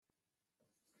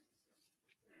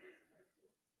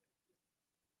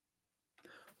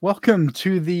Welcome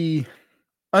to the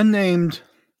Unnamed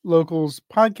Locals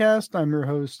podcast. I'm your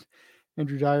host,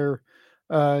 Andrew Dyer.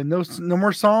 No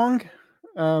more song.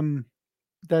 Um,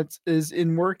 that is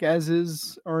in work, as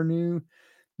is our new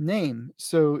name.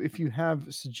 So if you have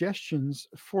suggestions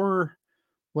for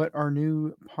what our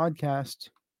new podcast,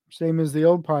 same as the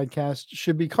old podcast,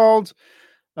 should be called,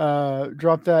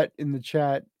 drop that in the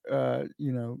chat.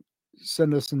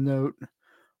 Send us a note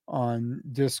on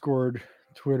Discord,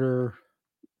 Twitter,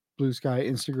 Blue Sky,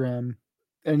 Instagram,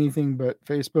 anything but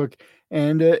Facebook,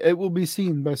 and it will be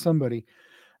seen by somebody.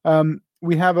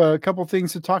 We have a couple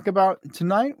things to talk about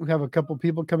tonight. We have a couple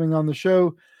people coming on the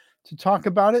show to talk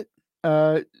about it.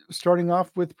 Starting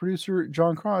off with producer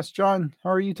John Cross. John,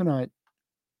 how are you tonight?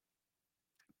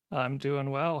 I'm doing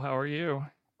well. How are you?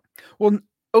 Well,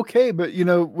 okay, but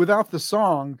without the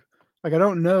song, like I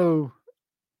don't know.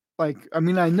 Like I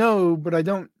mean, I know, but I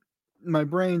don't. My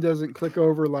brain doesn't click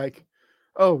over like,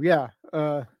 oh yeah.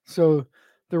 So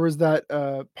there was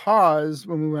that pause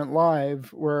when we went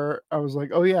live where I was like,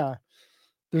 oh yeah,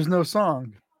 there's no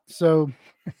song. So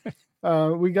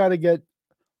we got to get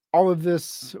all of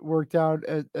this worked out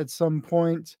at some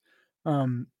point.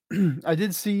 Um, I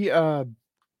did see. I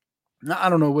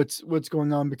don't know what's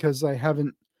going on because I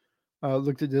haven't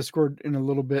looked at Discord in a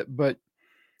little bit, but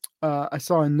I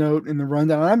saw a note in the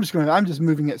rundown. I'm just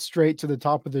moving it straight to the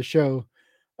top of the show.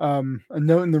 A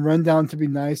note in the rundown to be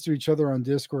nice to each other on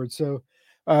Discord. So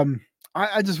um,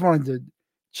 I just wanted to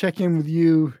check in with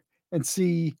you and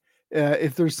see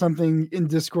if there's something in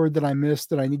Discord that I missed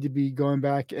that I need to be going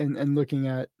back and looking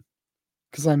at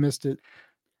because I missed it.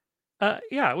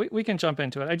 Yeah, we can jump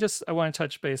into it. I want to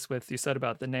touch base with you said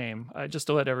about the name. Just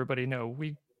to let everybody know,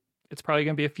 it's probably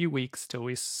going to be a few weeks till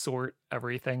we sort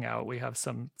everything out. We have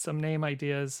some name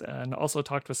ideas, and also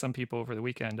talked with some people over the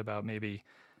weekend about maybe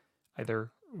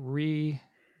either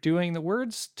redoing the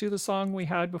words to the song we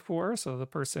had before, so the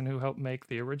person who helped make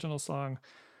the original song,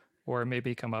 or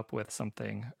maybe come up with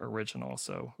something original.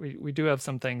 So we do have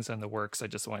some things in the works. I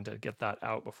just wanted to get that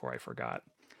out before I forgot.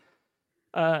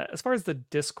 As far as the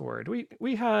Discord,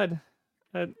 we had,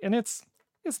 and it's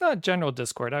not general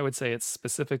Discord. I would say it's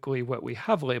specifically what we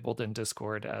have labeled in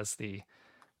Discord as the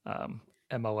um,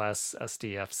 MLS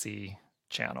SDFC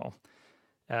channel,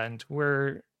 and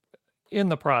we're in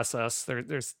the process.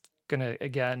 There's gonna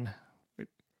again,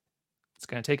 it's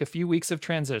gonna take a few weeks of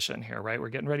transition here, right? We're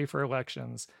getting ready for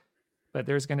elections, but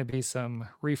there's going to be some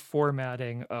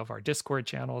reformatting of our Discord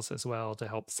channels as well to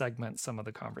help segment some of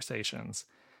the conversations.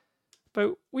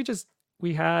 But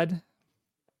we had,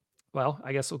 well,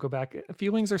 I guess we'll go back.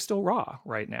 Feelings are still raw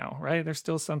right now, right? There's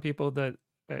still some people that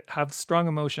have strong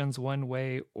emotions one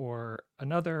way or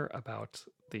another about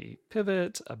the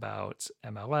pivot, about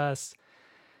MLS.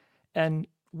 And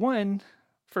one,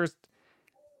 first,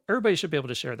 everybody should be able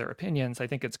to share their opinions. I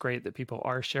think it's great that people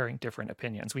are sharing different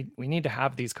opinions. We need to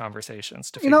have these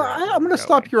conversations to figure out where I'm we're going to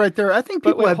stop going. you right there. I think But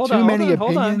people wait, have hold on, too hold many on,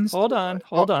 hold on, opinions hold on, uh,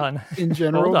 hold on, in hold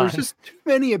general. There's on, just too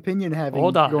many opinion hold having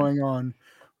on, going on.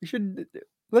 We should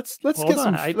let's hold get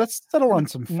on. let's settle on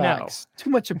some No. facts. Too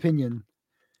much opinion.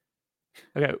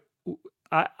 Okay.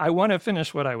 I want to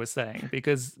finish what I was saying,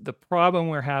 because the problem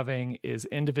we're having is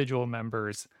individual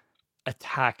members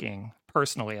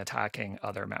personally attacking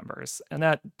other members, and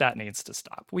that needs to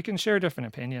stop. We can share different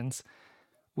opinions.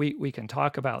 We can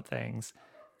talk about things,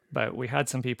 but we had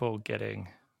some people getting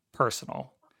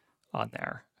personal on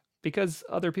there because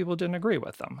other people didn't agree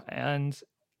with them. And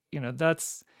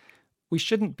that's, we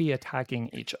shouldn't be attacking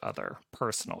each other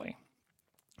personally.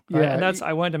 Right. Yeah, And that's,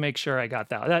 I wanted to make sure I got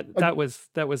that. That a, that was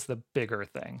that was the bigger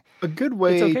thing. a good It's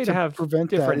way okay to to have prevent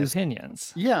that different is,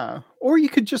 opinions. yeah, or you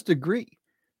could just agree,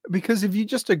 because if you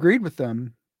just agreed with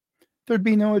them, there'd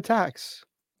be no attacks.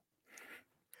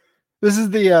 This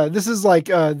is like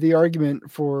the argument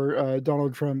for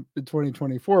Donald Trump in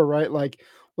 2024, right? Like,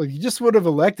 well, you just would have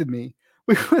elected me.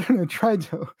 We wouldn't have tried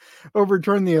to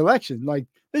overturn the election. Like,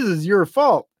 this is your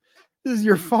fault. This is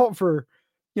your fault for,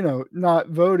 not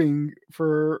voting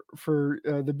for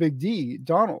the big D,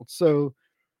 Donald. So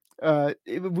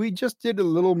if we just did a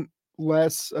little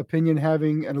less opinion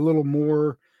having and a little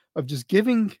more of just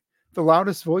giving the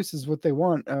loudest voices what they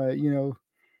want,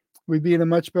 we'd be in a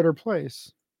much better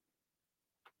place.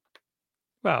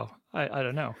 Well, I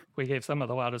don't know. If we gave some of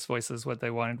the loudest voices what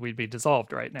they wanted, we'd be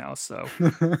dissolved right now. So,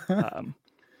 um,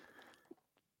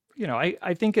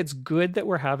 I think it's good that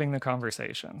we're having the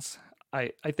conversations.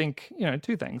 I think,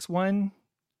 two things. One,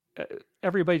 uh,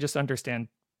 everybody just understand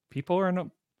people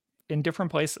are in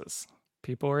different places.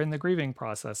 People are in the grieving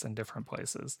process in different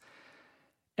places.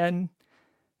 And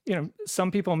some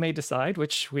people may decide,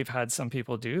 which we've had some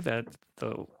people do, that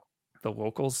the the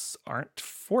locals aren't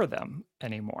for them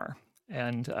anymore.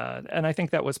 And I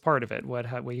think that was part of it.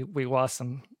 We lost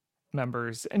some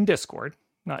members in Discord,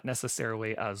 not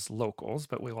necessarily as locals,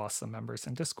 but we lost some members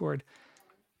in Discord,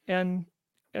 and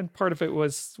part of it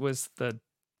was the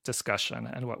discussion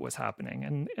and what was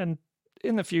happening. And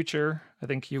in the future, I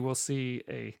think you will see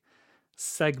a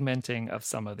segmenting of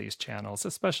some of these channels,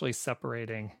 especially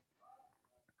separating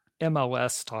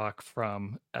MLS talk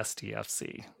from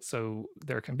STFC. So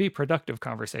there can be productive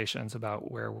conversations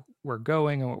about where we're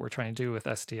going and what we're trying to do with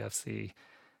STFC,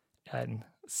 and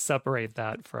separate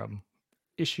that from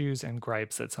issues and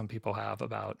gripes that some people have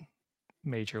about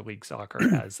Major League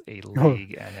Soccer as a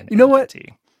league and an You know what?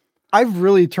 entity. I've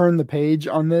really turned the page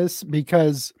on this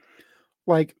because,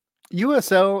 like,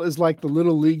 USL is like the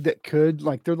little league that could,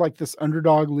 like, they're like this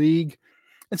underdog league.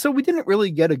 And so we didn't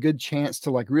really get a good chance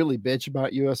to like really bitch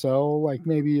about USL, like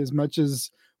maybe as much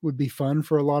as would be fun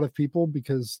for a lot of people,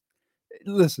 because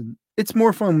listen, it's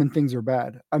more fun when things are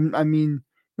bad. I mean,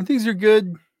 when things are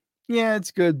good, yeah,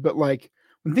 it's good, but like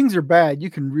when things are bad, you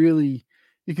can really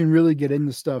get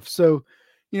into stuff. So,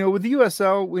 with the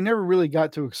USL, we never really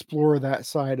got to explore that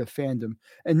side of fandom.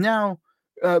 And now,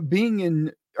 being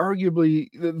in arguably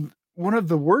one of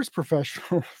the worst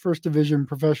professional first division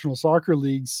professional soccer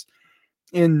leagues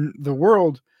in the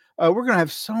world, we're going to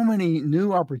have so many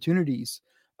new opportunities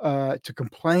to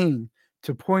complain,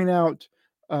 to point out,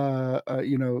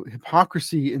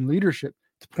 hypocrisy in leadership,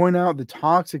 to point out the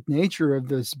toxic nature of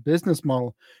this business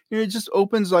model. It just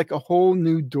opens like a whole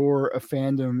new door of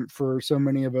fandom for so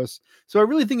many of us. So I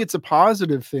really think it's a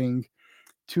positive thing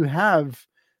to have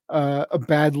a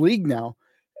bad league now.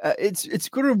 It's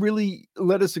going to really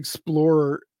let us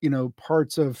explore,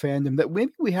 parts of fandom that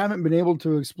maybe we haven't been able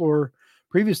to explore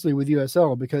previously with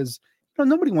USL, because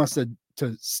nobody wants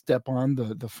to step on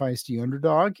the feisty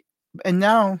underdog, and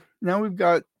now we've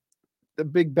got the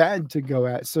big bad to go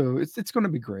at, so it's going to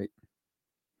be great.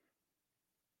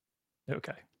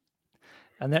 Okay.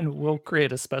 And then we'll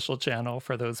create a special channel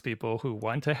for those people who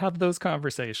want to have those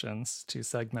conversations, to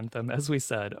segment them, as we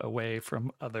said, away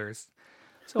from others.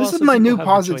 So this is also my people new have the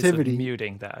choice of positivity.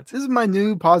 muting that. This is my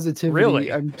new positivity.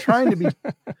 Really? I'm trying to be.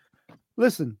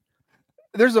 Listen,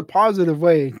 there's a positive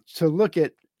way to look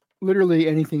at literally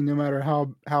anything, no matter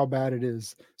how bad it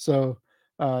is. So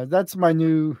that's my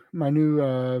new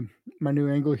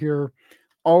angle here.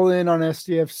 All in on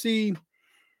STFC,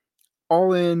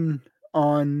 all in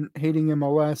on hating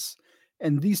MLS,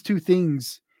 and these two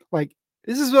things, like,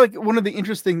 this is like one of the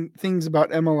interesting things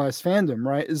about MLS fandom,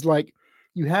 right? Is like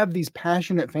you have these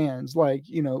passionate fans, like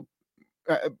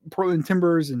Portland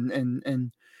Timbers and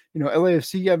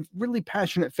LAFC. You have really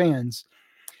passionate fans,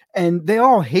 and they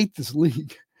all hate this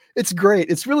league. It's great.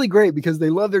 It's really great because they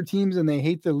love their teams and they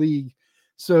hate the league.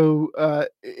 So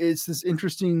it's this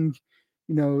interesting,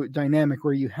 dynamic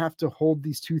where you have to hold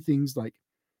these two things like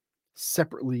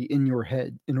separately in your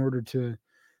head in order to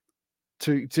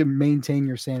maintain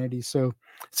your sanity. So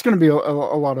it's going to be a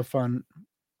lot of fun.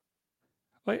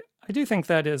 Well, I do think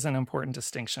that is an important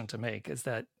distinction to make, is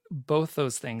that both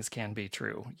those things can be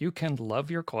true. You can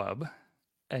love your club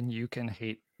and you can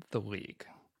hate the league.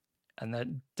 And that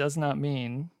does not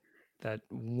mean that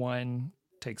one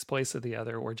takes place of the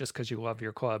other, or just because you love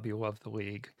your club, you love the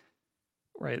league,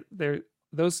 right?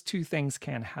 Those two things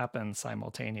can happen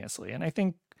simultaneously. And I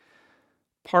think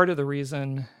part of the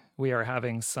reason we are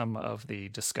having some of the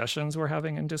discussions we're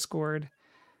having in Discord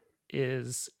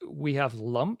is we have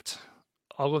lumped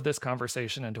all of this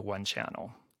conversation into one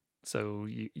channel. So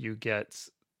you get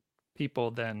people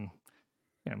then,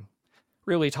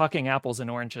 really talking apples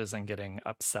and oranges and getting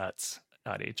upset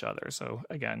at each other. So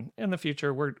again, in the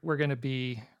future, we're going to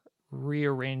be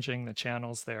rearranging the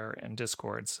channels there in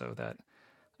Discord so that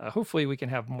hopefully we can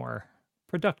have more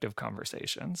productive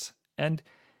conversations and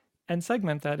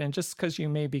segment that. And just because you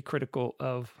may be critical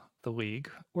of the league,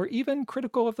 or even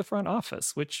critical of the front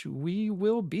office, which we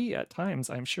will be at times,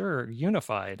 I'm sure,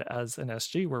 unified as an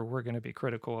SG, where we're going to be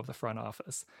critical of the front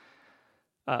office.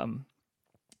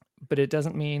 But it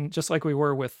doesn't mean, just like we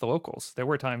were with the locals, there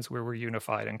were times where we're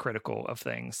unified and critical of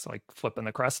things like flipping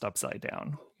the crest upside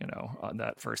down, on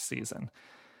that first season.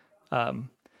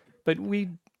 But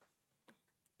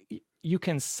you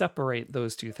can separate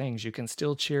those two things. You can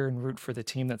still cheer and root for the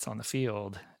team that's on the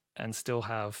field and still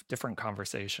have different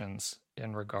conversations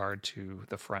in regard to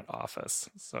the front office.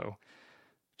 So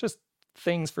just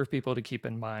things for people to keep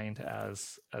in mind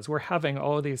as we're having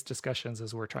all of these discussions,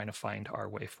 as we're trying to find our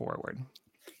way forward.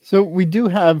 So we do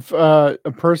have a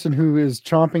person who is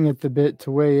chomping at the bit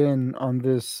to weigh in on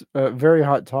this very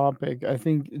hot topic. I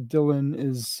think Dylan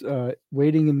is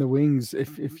waiting in the wings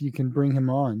if you can bring him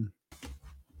on.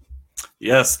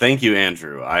 Yes, thank you,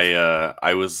 Andrew.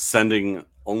 I was sending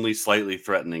only slightly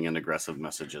threatening and aggressive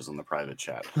messages in the private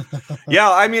chat.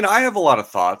 Yeah, I mean, I have a lot of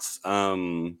thoughts.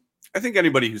 I think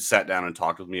anybody who sat down and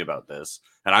talked with me about this,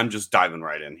 and I'm just diving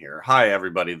right in here. Hi,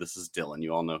 everybody. This is Dylan.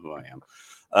 You all know who I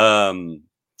am.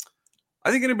 I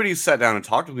think anybody who sat down and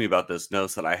talked with me about this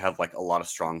knows that I have like a lot of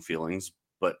strong feelings,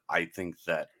 but I think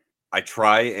that I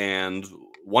try, and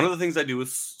one of the things I do with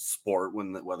sport,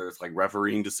 whether it's like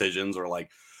refereeing decisions or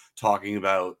like talking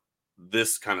about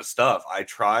this kind of stuff, I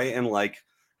try and like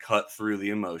cut through the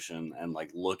emotion and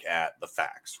like look at the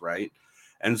facts, right?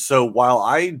 And so while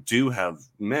I do have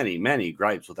many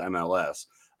gripes with MLS,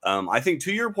 I think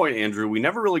to your point, Andrew, we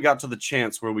never really got to the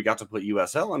chance where we got to put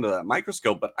USL under that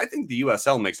microscope, but I think the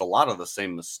USL makes a lot of the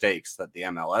same mistakes that the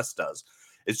MLS does.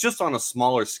 It's just on a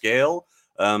smaller scale,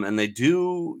 and they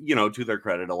do, to their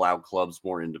credit, allow clubs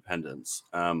more independence.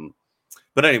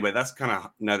 But anyway, that's kind of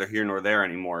neither here nor there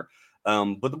anymore.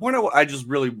 But the point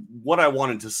what I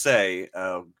wanted to say,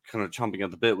 kind of chomping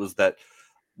at the bit, was that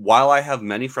while I have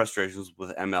many frustrations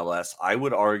with MLS, I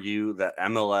would argue that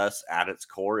MLS at its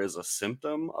core is a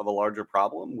symptom of a larger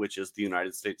problem, which is the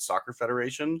United States Soccer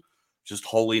Federation just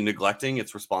wholly neglecting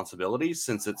its responsibilities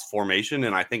since its formation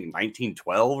in, I think,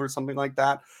 1912 or something like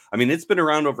that. I mean, it's been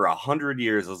around over 100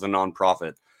 years as a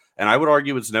nonprofit. And I would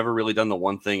argue it's never really done the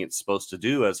one thing it's supposed to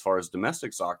do as far as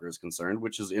domestic soccer is concerned,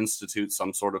 which is institute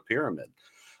some sort of pyramid.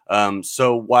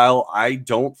 So while I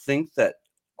don't think that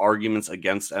arguments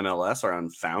against MLS are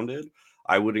unfounded,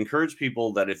 I would encourage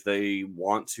people that if they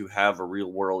want to have a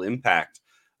real world impact,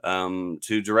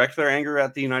 to direct their anger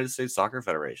at the United States Soccer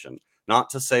Federation.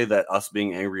 Not to say that us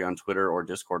being angry on Twitter or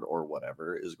Discord or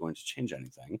whatever is going to change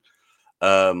anything.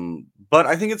 But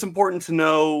I think it's important to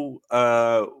know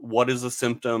what is a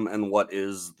symptom and what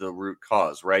is the root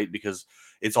cause, right? Because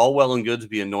it's all well and good to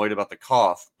be annoyed about the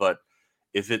cough, but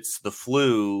if it's the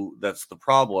flu that's the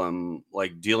problem,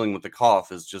 like dealing with the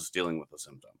cough is just dealing with the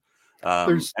symptom.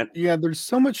 There's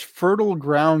so much fertile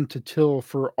ground to till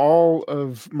for all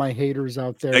of my haters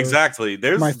out there. Exactly.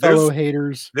 My fellow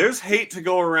haters. There's hate to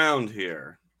go around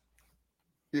here.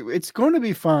 It's going to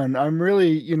be fun. I'm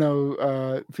really,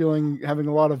 having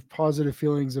a lot of positive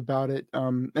feelings about it.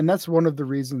 And that's one of the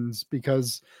reasons,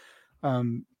 because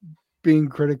being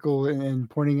critical and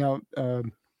pointing out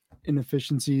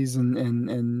inefficiencies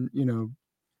and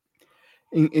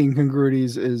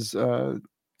incongruities is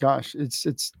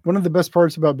it's one of the best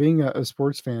parts about being a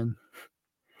sports fan.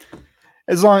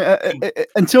 As long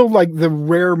until like the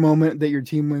rare moment that your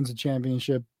team wins a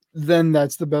championship, then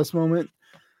that's the best moment.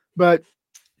 But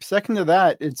second to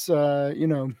that, it's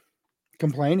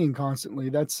complaining constantly.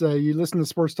 That's you listen to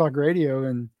sports talk radio,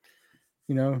 and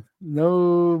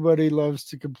nobody loves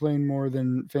to complain more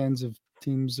than fans of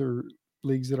teams or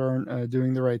leagues that aren't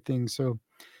doing the right thing. So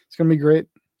it's gonna be great.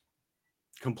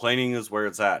 Complaining is where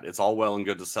it's at. It's all well and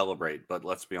good to celebrate, but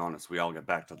let's be honest, we all get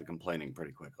back to the complaining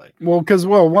pretty quickly. Well,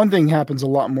 one thing happens a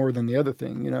lot more than the other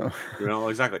thing,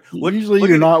 Exactly. Usually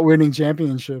you're not winning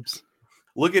championships.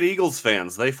 Look at Eagles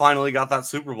fans. They finally got that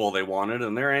Super Bowl they wanted,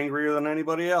 and they're angrier than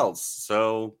anybody else.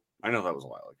 So I know that was a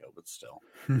while ago, but still.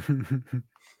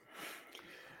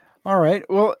 All right.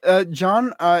 Well,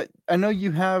 John, I know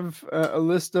you have a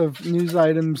list of news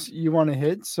items you want to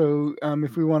hit. So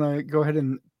if we want to go ahead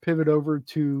and pivot over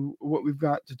to what we've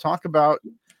got to talk about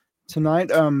tonight.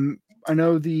 I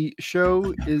know the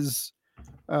show is,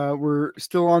 we're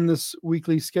still on this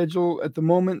weekly schedule at the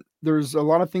moment. There's a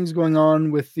lot of things going on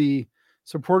with the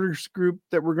supporters group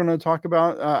that we're going to talk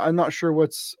about. I'm not sure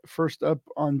what's first up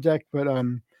on deck, but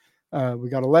we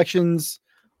got elections,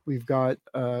 we've got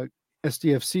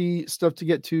SDFC stuff to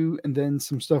get to, and then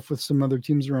some stuff with some other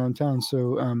teams around town.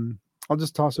 So I'll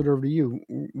just toss it over to you.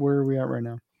 Where are we at right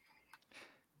now?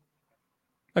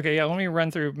 Okay, yeah, let me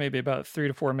run through maybe about 3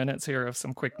 to 4 minutes here of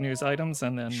some quick news items,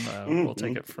 and then we'll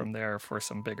take it from there for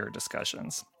some bigger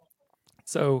discussions.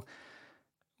 So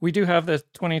we do have the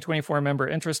 2024 member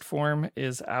interest form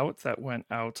is out. That went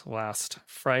out last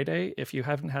Friday. If you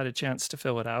haven't had a chance to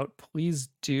fill it out, please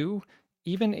do.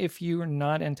 Even if you're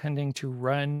not intending to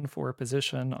run for a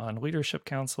position on Leadership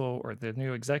Council or the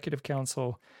new Executive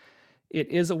Council, it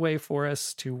is a way for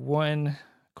us to, one,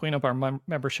 clean up our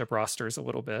membership rosters a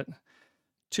little bit,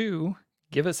 two,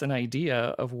 give us an idea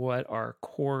of what our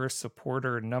core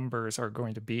supporter numbers are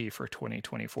going to be for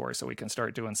 2024 so we can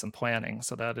start doing some planning.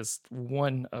 So that is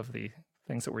one of the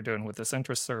things that we're doing with this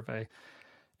interest survey.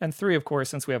 And three, of course,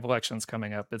 since we have elections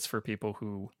coming up, it's for people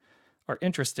who are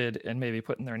interested in maybe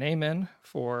putting their name in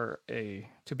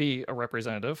to be a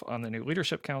representative on the new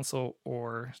Leadership Council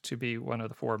or to be one of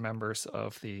the 4 members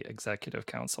of the Executive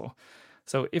Council.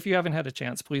 So if you haven't had a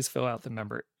chance, please fill out the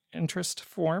member interest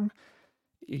form.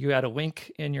 You had a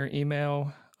link in your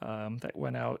email that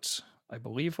went out, I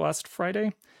believe, last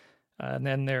Friday. And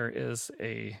then there is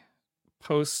a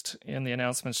post in the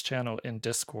announcements channel in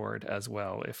Discord as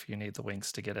well, if you need the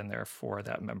links to get in there for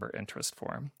that member interest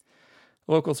form.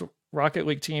 The Locals Rocket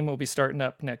League team will be starting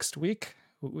up next week.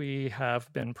 We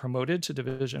have been promoted to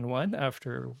Division 1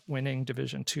 after winning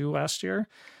Division 2 last year.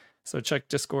 So check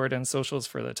Discord and socials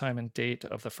for the time and date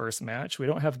of the first match. We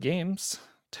don't have games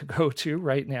to go to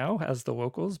right now as the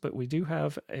Locals, but we do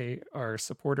have our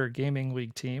supporter gaming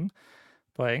league team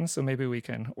playing, so maybe we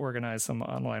can organize some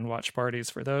online watch parties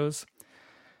for those.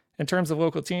 In terms of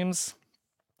local teams,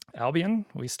 Albion,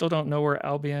 we still don't know where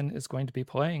Albion is going to be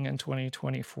playing in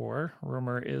 2024.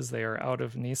 Rumor is they are out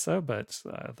of NISA, but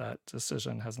that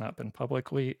decision has not been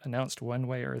publicly announced one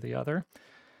way or the other.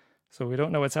 So we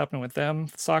don't know what's happening with them.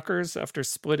 Sockers, after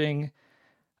splitting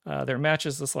their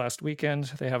matches this last weekend,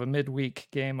 they have a midweek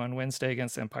game on Wednesday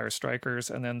against Empire Strikers,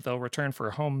 and then they'll return for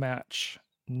a home match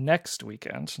next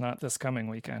weekend, not this coming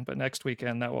weekend, but next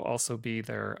weekend. That will also be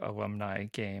their alumni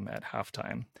game at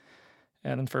halftime.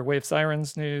 And then for Wave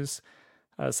Sirens news,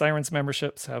 Sirens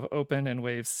memberships have opened and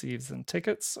Wave season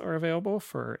tickets are available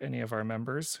for any of our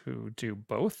members who do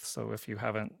both. So if you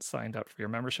haven't signed up for your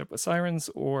membership with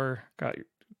Sirens or got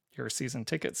your season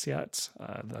tickets yet,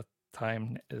 the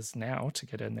time is now to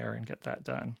get in there and get that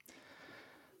done.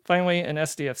 Finally, in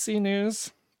SDFC news,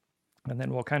 and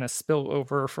then we'll kind of spill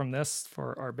over from this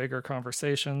for our bigger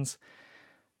conversations.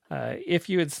 If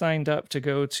you had signed up to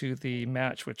go to the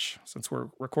match, which since we're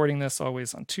recording this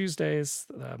always on Tuesdays,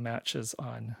 the match is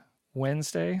on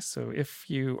Wednesday. So if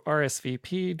you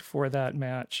RSVP'd for that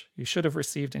match, you should have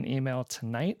received an email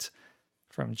tonight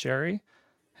from Jerry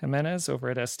Jimenez over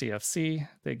at SDFC.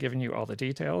 They've given you all the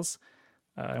details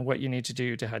and what you need to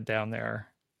do to head down there.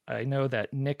 I know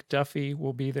that Nick Duffy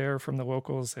will be there from the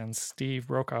Locals and Steve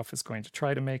Rokoff is going to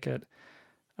try to make it.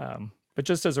 But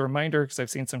just as a reminder, because I've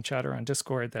seen some chatter on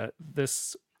Discord, that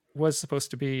this was supposed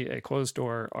to be a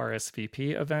closed-door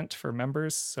RSVP event for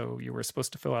members, so you were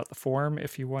supposed to fill out the form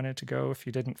if you wanted to go. If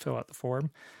you didn't fill out the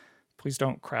form, please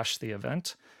don't crash the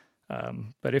event.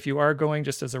 But if you are going,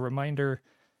 just as a reminder,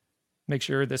 make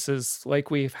sure this is like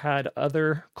we've had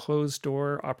other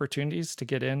closed-door opportunities to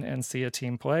get in and see a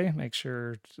team play. Make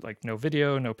sure, like, no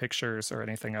video, no pictures, or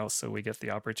anything else, so we get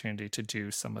the opportunity to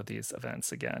do some of these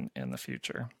events again in the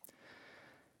future.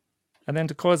 And then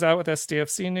to close out with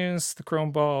SDFC news, the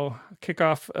Chrome Ball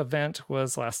kickoff event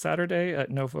was last Saturday at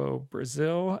Novo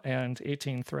Brazil and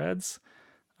 18 Threads.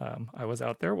 I was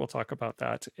out there. We'll talk about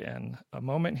that in a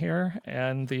moment here.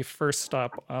 And the first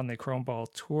stop on the Chrome Ball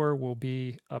tour will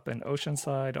be up in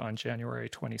Oceanside on January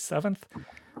 27th.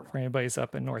 For anybody's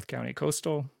up in North County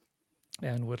Coastal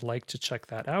and would like to check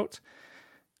that out,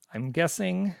 I'm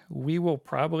guessing we will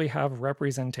probably have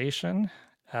representation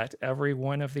at every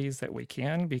one of these that we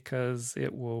can, because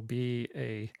it will be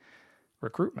a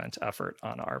recruitment effort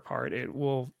on our part. It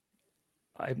will,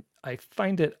 I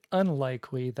find it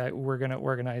unlikely that we're going to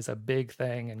organize a big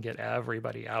thing and get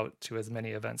everybody out to as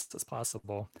many events as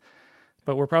possible,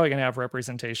 but we're probably going to have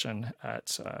representation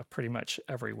at pretty much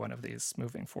every one of these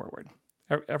moving forward,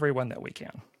 every one that we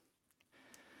can.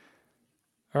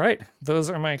 All right, those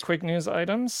are my quick news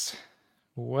items.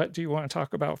 What do you want to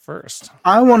talk about first?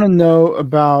 I want to know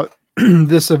about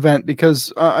this event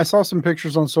because I saw some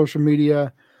pictures on social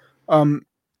media.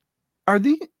 Are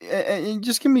these, and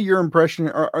just give me your impression,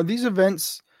 are these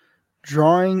events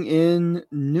drawing in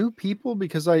new people?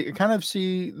 Because I kind of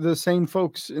see the same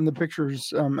folks in the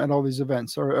pictures at all these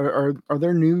events. Are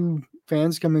there new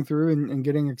fans coming through and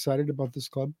getting excited about this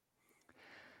club?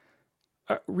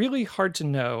 Really hard to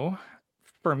know.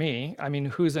 For me, I mean,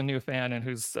 who's a new fan and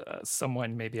who's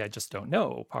someone maybe I just don't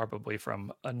know, probably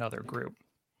from another group.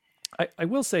 I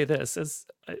will say this,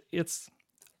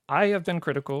 I have been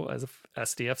critical as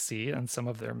SDFC and some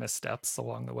of their missteps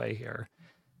along the way here.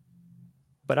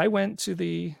 But I went to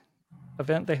the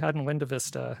event they had in Linda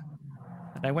Vista,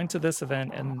 and I went to this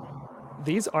event, and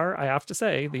these are, I have to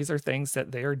say, these are things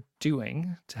that they are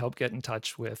doing to help get in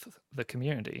touch with the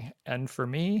community. And for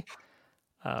me,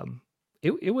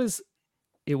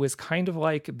 it was kind of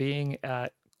like being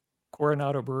at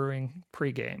Coronado Brewing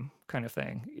pregame kind of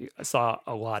thing. I saw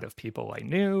a lot of people I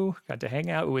knew, got to hang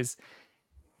out.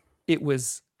 It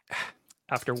was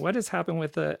after what has happened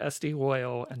with the SD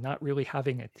Loyal and not really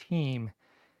having a team,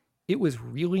 it was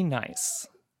really nice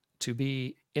to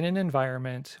be in an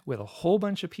environment with a whole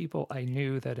bunch of people I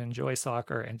knew that enjoy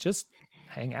soccer and just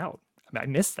hang out. I mean, I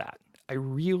missed that. I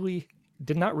really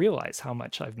did not realize how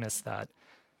much I've missed that.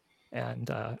 And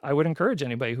I would encourage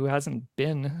anybody who hasn't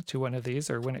been to one of these,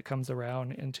 or when it comes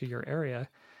around into your area,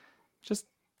 just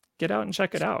get out and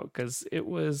check it out, because it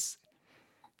was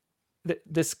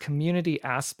this community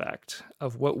aspect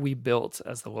of what we built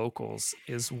as the locals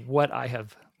is what I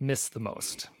have missed the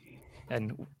most.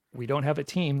 And we don't have a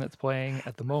team that's playing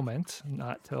at the moment,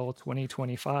 not till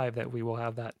 2025, that we will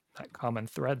have that common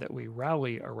thread that we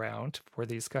rally around for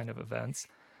these kind of events.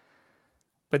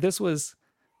 But this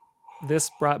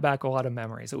brought back a lot of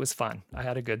memories. It was fun. I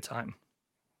had a good time.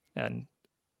 And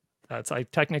I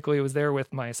technically was there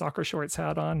with my soccer shorts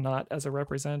hat on, not as a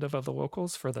representative of the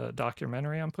locals for the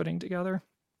documentary I'm putting together.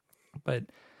 But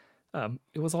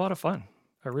it was a lot of fun.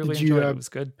 I really enjoyed it. It was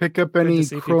good. Pick up any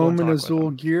chrome and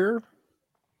azul gear?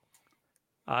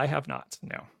 I have not,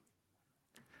 no.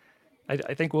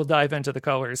 I think we'll dive into the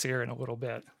colors here in a little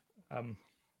bit.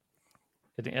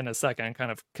 In a second,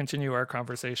 kind of continue our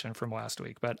conversation from last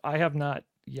week. But I have not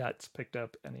yet picked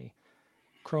up any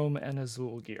chrome and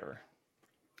azul gear.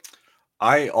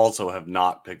 I also have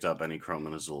not picked up any chrome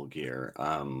and azul gear.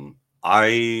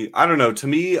 I don't know. To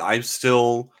me, I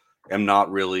still am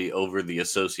not really over the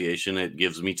association it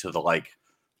gives me to the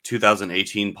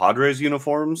 2018 Padres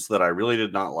uniforms that I really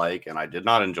did not like, and I did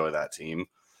not enjoy that team.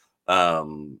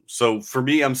 So for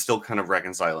me, I'm still kind of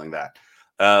reconciling that.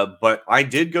 But I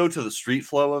did go to the Street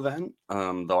Flow event,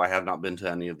 though I have not been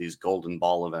to any of these Golden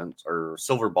Ball events or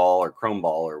Silver Ball or Chrome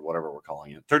Ball or whatever we're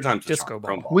calling it. Third time's the Disco charm. Ball.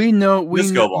 Chrome Ball. We know,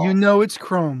 Ball. You know it's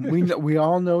Chrome. We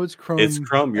all know it's Chrome. It's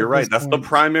Chrome. You're right. That's the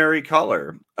primary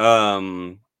color.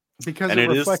 Because it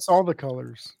reflects all the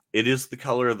colors. It is the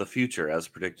color of the future, as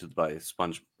predicted by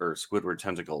Squidward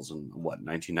Tentacles in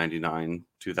 1999,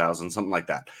 2000, something like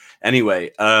that.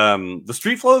 Anyway, the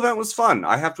Street Flow event was fun.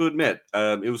 I have to admit,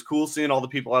 it was cool seeing all the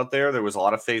people out there. There was a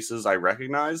lot of faces I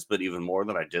recognized, but even more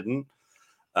that I didn't.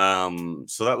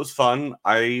 So that was fun.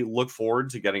 I look forward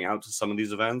to getting out to some of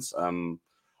these events. I'll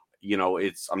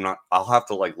have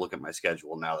to look at my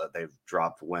schedule now that they've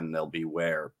dropped when they'll be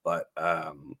where, but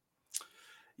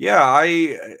yeah,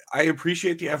 I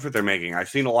appreciate the effort they're making. I've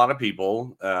seen a lot of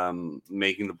people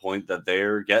making the point that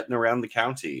they're getting around the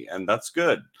county, and that's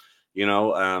good.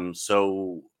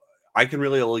 So I can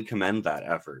really only commend that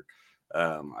effort.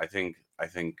 I think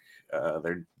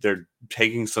they're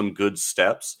taking some good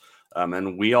steps,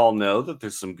 and we all know that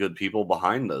there's some good people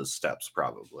behind those steps,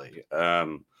 probably.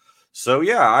 So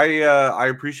yeah, I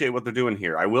appreciate what they're doing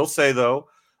here. I will say though,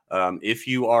 if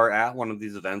you are at one of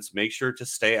these events, make sure to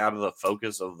stay out of the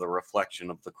focus of the reflection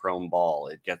of the chrome ball.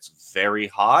 It gets very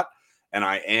hot, and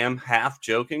I am half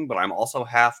joking, but I'm also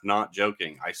half not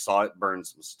joking. I saw it burn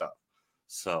some stuff.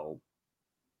 So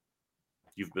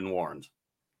you've been warned.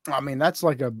 I mean,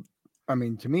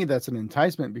 to me, that's an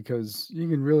enticement because you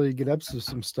can really get up to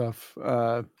some stuff.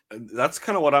 That's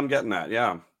kind of what I'm getting at.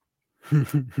 Yeah.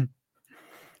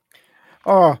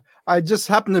 Oh, I just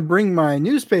happened to bring my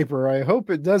newspaper. I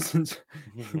hope it doesn't.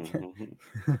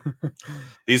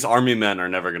 These army men are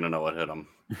never going to know what hit them.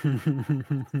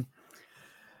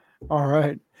 All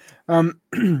right.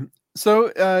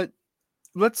 So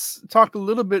let's talk a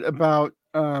little bit about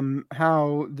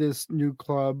how this new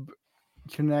club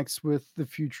connects with the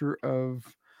future of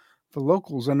the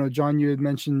locals. I know, John, you had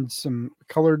mentioned some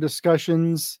color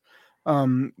discussions.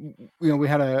 We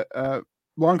had a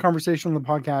long conversation on the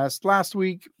podcast last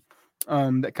week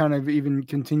that kind of even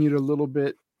continued a little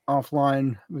bit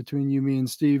offline between you, me, and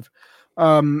Steve.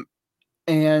 And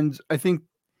I think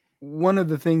one of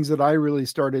the things that I really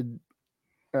started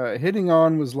hitting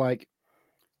on was the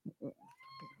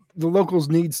locals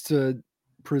needs to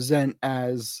present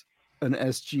as an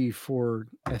SG for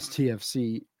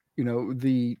STFC.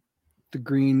 The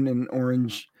green and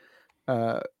orange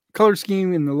color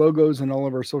scheme and the logos and all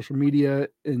of our social media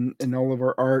and all of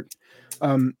our art.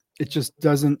 It just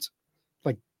doesn't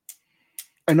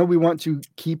I know we want to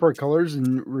keep our colors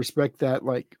and respect that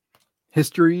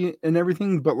history and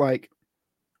everything, but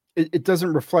it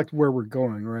doesn't reflect where we're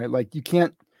going, right? You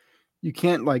can't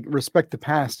respect the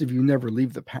past if you never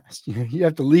leave the past. You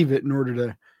have to leave it in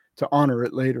order to honor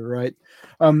it later, right?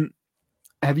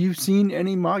 Have you seen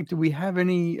any do we have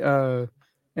any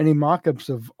mock-ups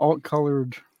of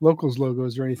alt-colored locals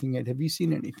logos or anything yet? Have you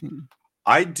seen anything?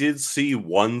 I did see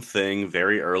one thing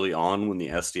very early on when the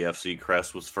STFC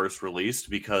crest was first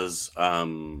released, because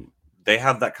they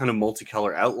have that kind of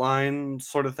multicolor outline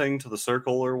sort of thing to the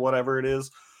circle or whatever it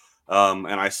is. And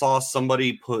I saw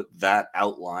somebody put that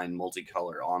outline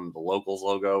multicolor on the locals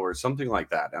logo or something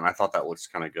like that. And I thought that looks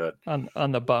kind of good.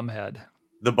 On the bum head.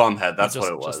 The bum head, that's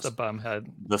what it was. Just the bum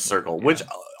head. The circle, yeah. Which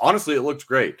honestly, it looked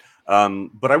great.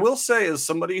 But I will say, as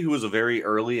somebody who is a very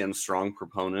early and strong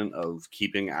proponent of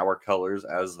keeping our colors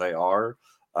as they are,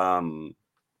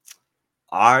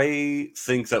 I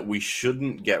think that we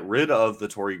shouldn't get rid of the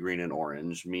Tory green and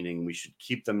orange, meaning we should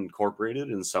keep them incorporated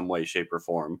in some way, shape, or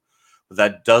form. But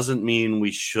that doesn't mean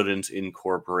we shouldn't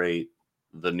incorporate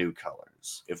the new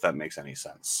colors, if that makes any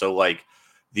sense. So, like,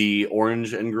 the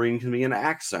orange and green can be an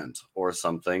accent or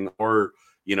something, or,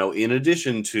 you know, in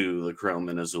addition to the chrome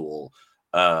and azul.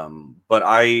 But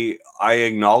I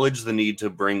acknowledge the need to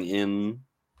bring in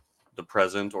the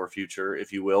present or future,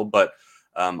 if you will, but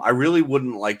I really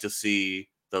wouldn't like to see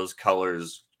those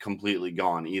colors completely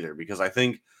gone either, because I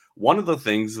think one of the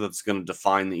things that's going to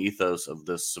define the ethos of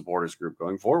this supporters group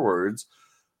going forwards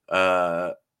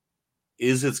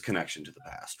is its connection to the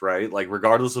past, right? Like,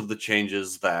 regardless of the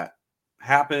changes that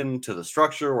happen to the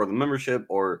structure or the membership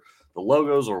or the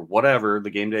logos or whatever, the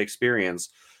game day experience,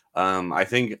 I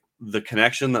think the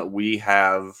connection that we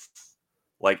have,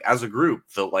 like, as a group,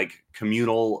 the like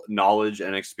communal knowledge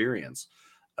and experience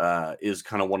is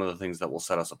kind of one of the things that will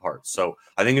set us apart. So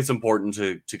I think it's important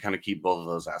to kind of keep both of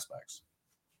those aspects.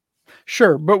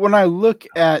 Sure, but when I look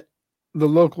at the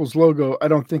Locals logo, I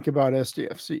don't think about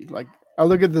SDFC. Like, I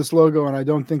look at this logo and I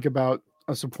don't think about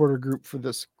a supporter group for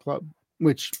this club,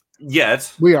 which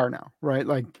Yet we are now, right?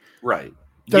 Like, right.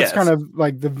 That's Yes. kind of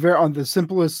like on the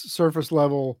simplest surface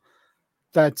level.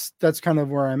 That's kind of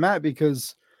where I'm at,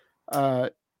 because you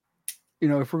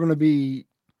know, if we're going to be,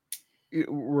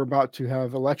 we're about to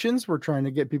have elections, we're trying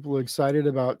to get people excited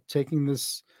about taking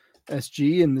this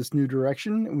SG in this new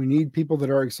direction. We need people that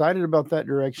are excited about that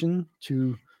direction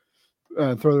to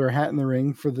throw their hat in the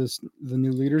ring for the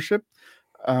new leadership.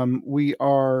 We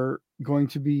are going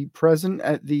to be present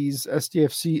at these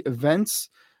SDFC events,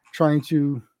 trying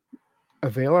to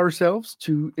avail ourselves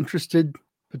to interested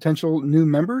potential new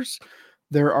members.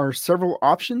 There are several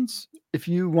options. If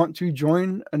you want to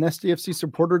join an SDFC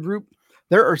supporter group,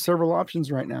 there are several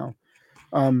options right now.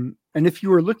 And if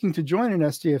you are looking to join an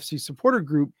SDFC supporter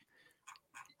group,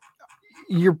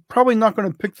 you're probably not going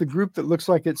to pick the group that looks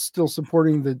like it's still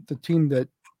supporting the team that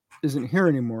isn't here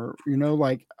anymore. You know,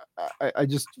 like, I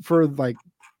just, for like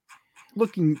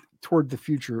looking toward the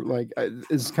future, like,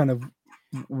 is kind of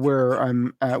where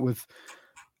I'm at with,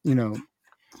 you know,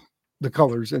 the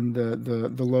colors and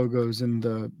the logos and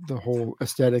the whole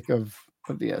aesthetic of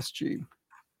the SG.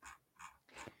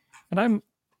 And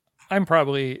I'm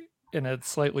probably in a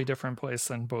slightly different place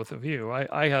than both of you.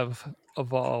 I have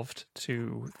evolved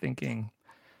to thinking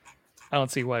I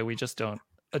don't see why we just don't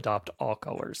adopt all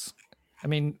colors. I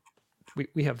mean,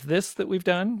 we have this that we've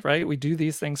done, right? We do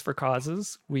these things for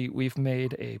causes. We've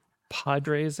made a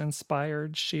Padres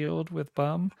inspired shield with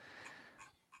Bum.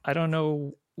 I don't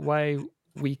know why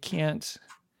we can't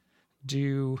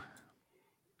do,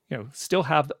 you know, still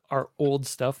have our old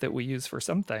stuff that we use for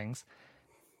some things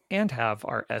and have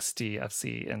our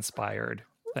SDFC inspired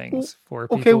things for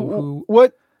people who.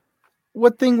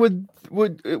 What thing would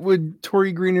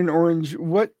Tory green and orange,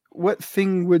 what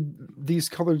thing would these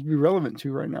colors be relevant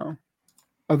to right now,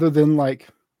 other than like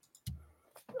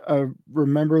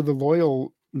remember the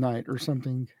loyal night or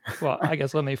something? Well, I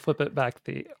guess let me flip it back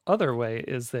the other way.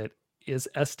 Is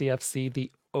SDFC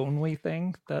the only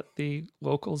thing that the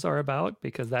locals are about?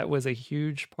 Because that was a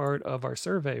huge part of our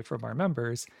survey from our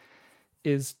members,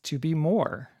 is to be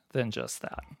more than just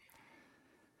that.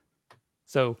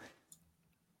 So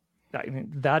I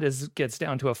mean, that gets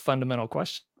down to a fundamental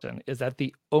question. Is that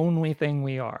the only thing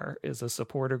we are, is a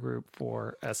supporter group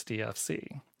for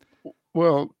SDFC?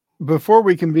 Well, before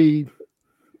we can be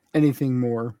anything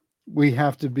more, we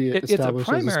have to be established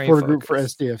as a supporter group for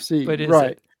SDFC. But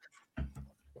right.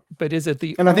 But is it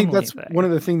the and I think that's thing? one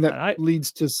of the things that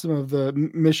leads to some of the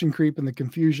mission creep and the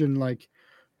confusion. Like,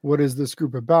 what is this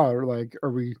group about? Or like,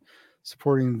 are we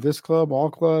supporting this club, all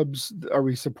clubs? Are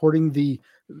we supporting the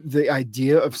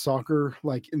idea of soccer,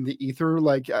 like, in the ether?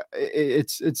 Like,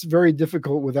 it's very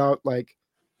difficult without like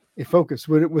a focus.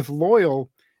 With Loyal,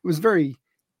 it was very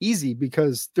easy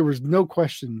because there was no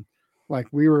question. Like,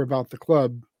 we were about the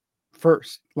club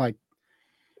first. Like,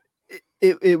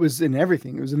 it was in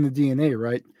everything. It was in the DNA,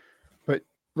 right? But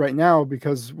right now,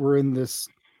 because we're in this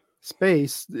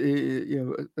space,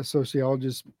 you know, a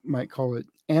sociologist might call it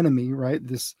anomie, right?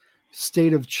 This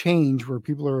state of change where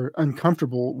people are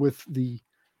uncomfortable with the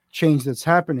change that's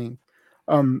happening.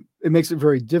 It makes it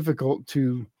very difficult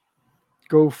to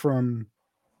go from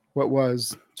what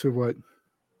was to what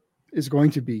is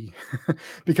going to be,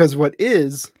 because what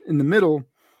is in the middle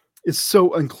is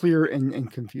so unclear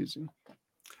and confusing.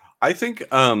 I think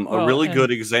a really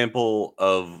good example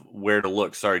of where to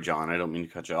look. Sorry, John, I don't mean to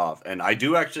cut you off. And I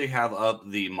do actually have up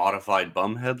the modified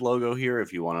Bumhead logo here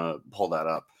if you want to pull that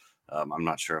up. I'm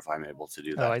not sure if I'm able to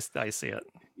do that. Oh, I see it.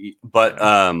 But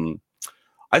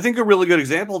I think a really good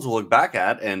example to look back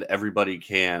at, and everybody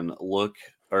can look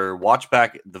or watch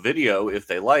back the video if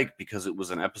they like, because it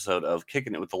was an episode of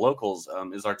Kicking It with the Locals,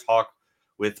 is our talk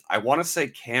with, I want to say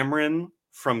Cameron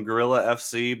from Gorilla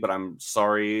FC, but I'm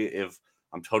sorry if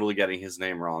I'm totally getting his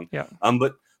name wrong. Yeah.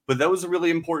 But that was a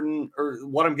really important, or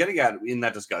what I'm getting at in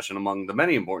that discussion, among the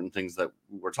many important things that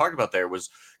we're talking about there, was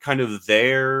kind of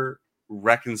their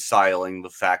reconciling the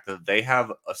fact that they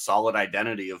have a solid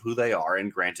identity of who they are.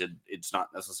 And granted, it's not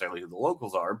necessarily who the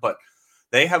locals are, but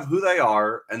they have who they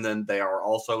are. And then they are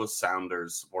also a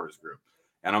Sounders supporters group.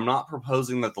 And I'm not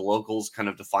proposing that the locals kind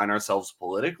of define ourselves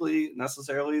politically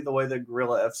necessarily the way that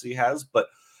Gorilla FC has. But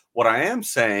what I am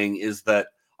saying is that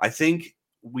I think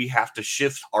we have to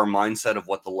shift our mindset of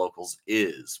what the locals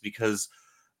is, because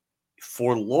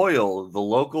for Loyal, the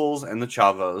locals and the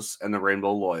Chavos and the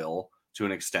Rainbow Loyal to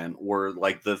an extent were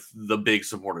like the big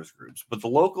supporters groups, but the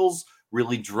locals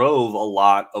really drove a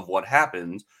lot of what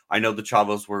happened. I know the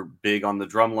Chavos were big on the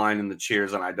drum line and the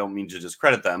cheers, and I don't mean to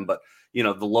discredit them, but you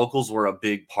know, the locals were a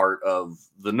big part of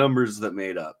the numbers that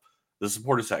made up the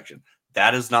supporter section.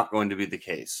 That is not going to be the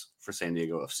case for San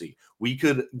Diego FC. We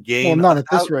could gain, well, not at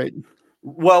this rate.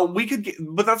 Well, we could get,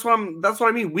 but that's what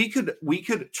I mean. We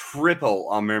could triple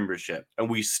our membership and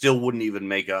we still wouldn't even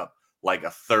make up like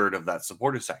a third of that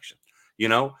supporter section, you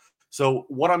know? So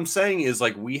what I'm saying is,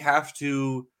 like, we have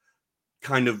to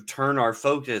kind of turn our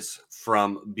focus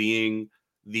from being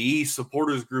the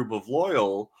supporters group of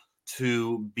Loyal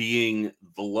to being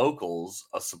the locals,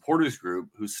 a supporters group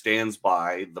who stands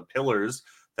by the pillars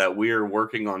that we're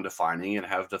working on defining and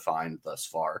have defined thus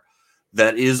far.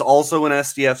 That is also an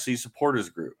SDFC supporters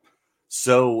group.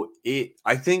 So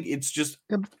I think it's just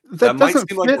that doesn't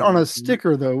fit like on a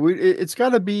sticker, though. It's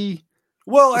got to be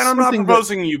well. And I'm not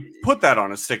proposing you put that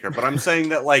on a sticker, but I'm saying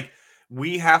that, like,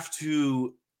 we have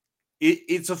to.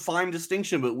 It's a fine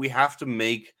distinction, but we have to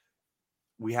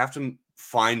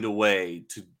find a way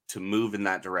to move in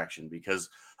that direction, because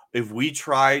if we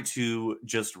try to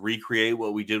just recreate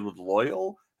what we did with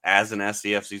Loyal as an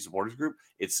SDFC supporters group,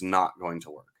 it's not going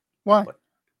to work. Why?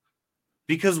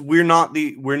 Because we're not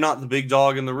the big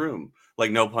dog in the room. Like,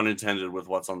 no pun intended with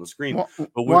what's on the screen.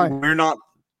 But we're not,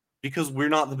 because we're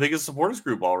not the biggest supporters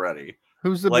group already.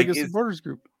 Who's the biggest supporters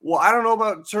group? Well, I don't know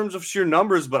about in terms of sheer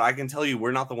numbers, but I can tell you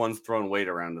we're not the ones throwing weight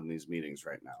around in these meetings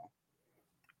right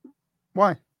now.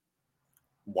 Why?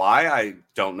 Why? I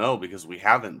don't know, because we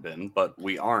haven't been, but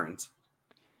we aren't.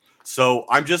 So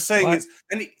I'm just saying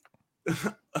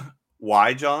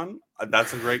why, John?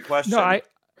 That's a great question.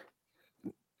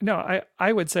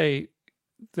 I would say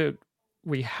that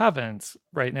we haven't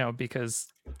right now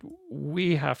because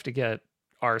we have to get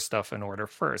our stuff in order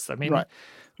first. I mean,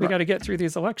 we got to get through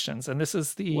these elections, and this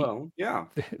is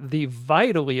the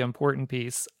vitally important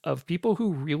piece of people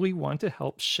who really want to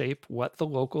help shape what the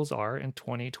locals are in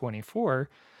 2024.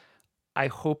 I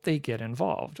hope they get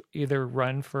involved, either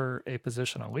run for a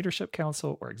position on leadership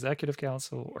council or executive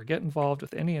council, or get involved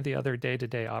with any of the other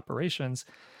day-to-day operations,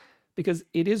 because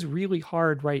it is really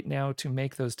hard right now to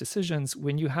make those decisions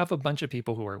when you have a bunch of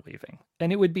people who are leaving.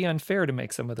 And it would be unfair to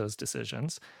make some of those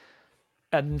decisions.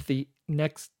 And the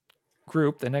next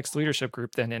group, the next leadership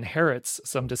group, then inherits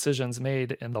some decisions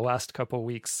made in the last couple of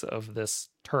weeks of this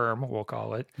term, we'll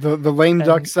call it. The lame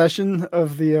duck session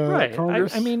of the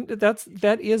Congress. I mean,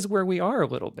 that is where we are a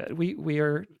little bit. We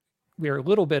are a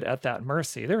little bit at that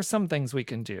mercy. There are some things we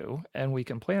can do and we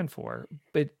can plan for,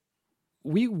 but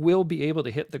we will be able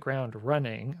to hit the ground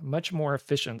running much more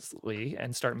efficiently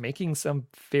and start making some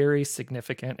very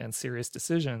significant and serious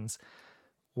decisions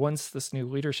once this new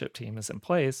leadership team is in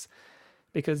place,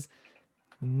 because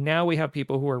now we have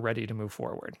people who are ready to move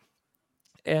forward.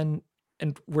 And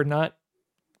we're not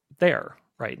there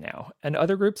right now, and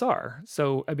other groups are.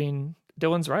 So, I mean,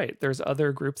 Dylan's right. There's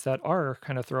other groups that are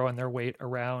kind of throwing their weight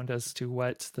around as to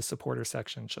what the supporter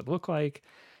section should look like.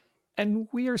 And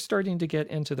we are starting to get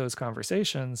into those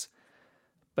conversations,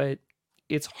 but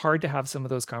it's hard to have some of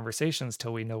those conversations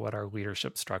till we know what our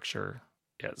leadership structure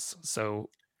is. So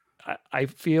I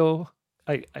feel,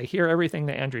 I hear everything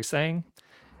that Andrew's saying,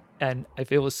 and I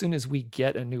feel as soon as we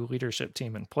get a new leadership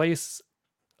team in place,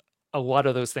 a lot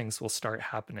of those things will start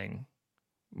happening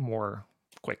more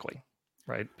quickly,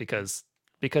 right? Because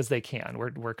they can.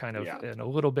 We're kind of in a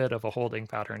little bit of a holding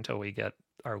pattern until we get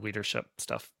our leadership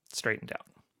stuff straightened out.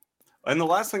 And the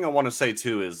last thing I want to say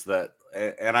too is that,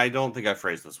 and I don't think I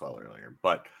phrased this well earlier,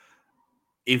 but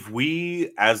if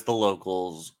we as the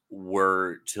locals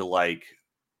were to like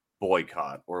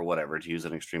boycott or whatever, to use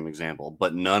an extreme example,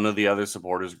 but none of the other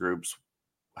supporters groups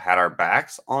had our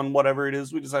backs on whatever it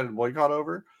is we decided to boycott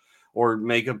over or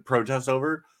make a protest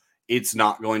over, it's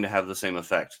not going to have the same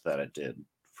effect that it did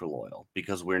for Loyal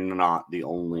because we're not the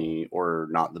only or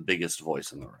not the biggest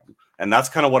voice in the room. And that's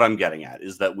kind of what I'm getting at,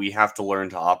 is that we have to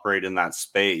learn to operate in that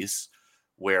space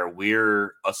where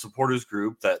we're a supporters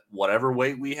group that whatever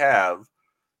weight we have,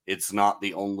 it's not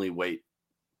the only weight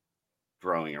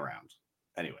throwing around.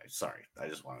 Anyway, sorry. I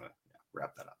just wanted to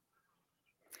wrap that up.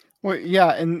 Well,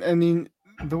 yeah, and I mean,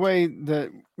 the way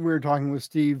that we were talking with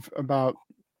Steve about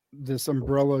this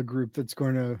umbrella group that's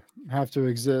going to have to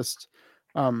exist,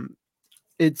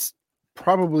 it's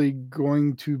probably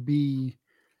going to be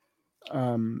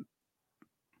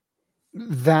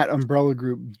that umbrella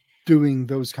group doing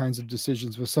those kinds of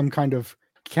decisions with some kind of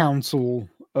council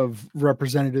of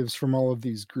representatives from all of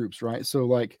these groups, right? So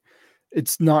like,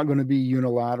 it's not going to be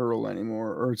unilateral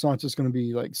anymore, or it's not just going to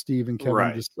be like Steve and Kevin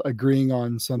Right. just agreeing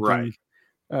on something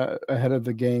Right. ahead of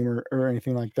the game or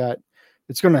anything like that.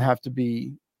 It's going to have to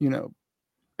be,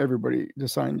 everybody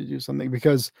deciding to do something,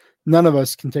 because none of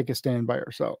us can take a stand by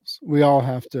ourselves. We all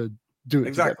have to do it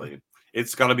Exactly. together.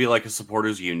 It's got to be like a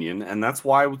supporters union, and that's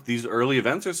why these early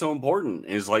events are so important,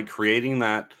 is like creating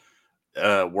that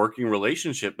working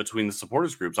relationship between the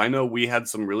supporters groups. I know we had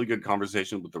some really good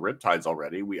conversations with the Riptides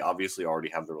already. We obviously already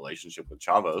have the relationship with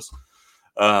Chavos,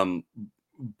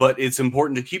 but it's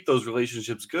important to keep those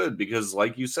relationships good, because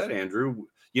like you said, Andrew,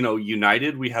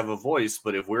 united we have a voice,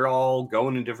 but if we're all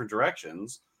going in different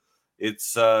directions,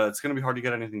 it's going to be hard to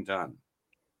get anything done.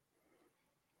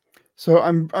 So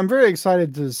I'm very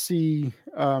excited to see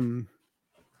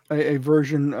a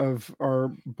version of our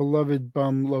beloved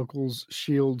bum locals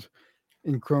shield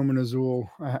in Chrome and Azul.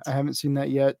 I haven't seen that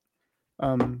yet.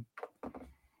 I mean,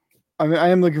 I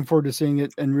am looking forward to seeing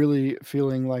it and really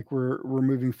feeling like we're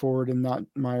moving forward and not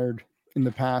mired in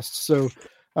the past. So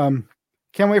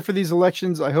can't wait for these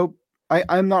elections. I hope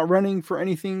I'm not running for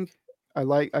anything. I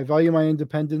value my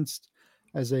independence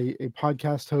as a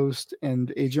podcast host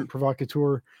and agent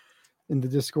provocateur in the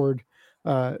Discord.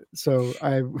 So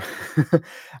I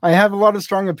I have a lot of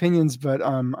strong opinions, but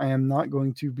I am not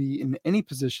going to be in any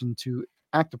position to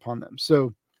act upon them.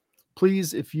 So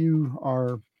please, if you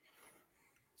are,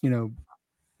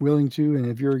 willing to, and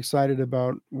if you're excited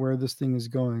about where this thing is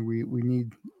going, we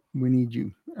need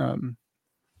you on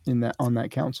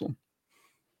that council.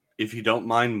 If you don't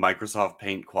mind Microsoft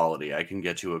Paint quality, I can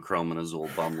get you a Chrome and Azul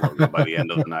bum logo by the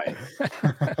end of the night.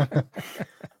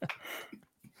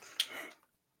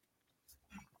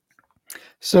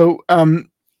 So,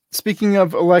 speaking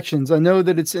of elections, I know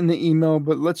that it's in the email,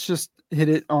 but let's just hit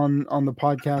it on the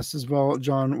podcast as well,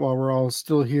 John, while we're all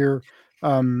still here.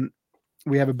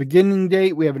 We have a beginning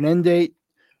date, we have an end date.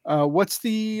 What's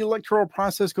the electoral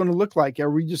process going to look like?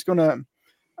 Are we just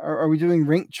are we doing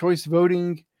ranked choice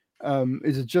voting?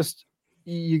 Is it just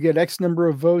you get X number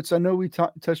of votes? I know we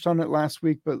touched on it last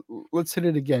week, but let's hit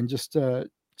it again, just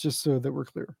so that we're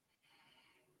clear.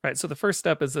 Right. So the first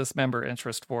step is this member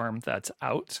interest form that's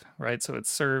out, right? So it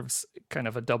serves kind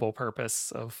of a double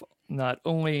purpose of not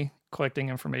only collecting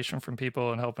information from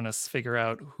people and helping us figure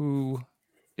out who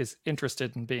is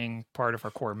interested in being part of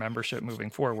our core membership moving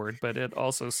forward, but it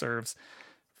also serves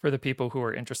for the people who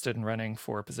are interested in running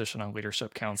for a position on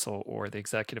Leadership Council or the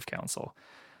Executive Council.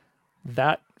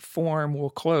 That form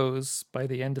will close by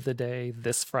the end of the day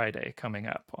this Friday coming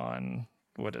up on,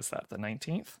 what is that, the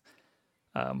 19th?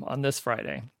 On this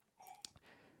Friday.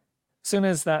 As soon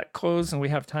as that closes and we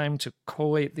have time to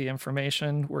collate the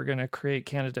information, we're going to create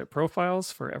candidate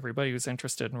profiles for everybody who's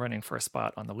interested in running for a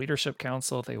spot on the Leadership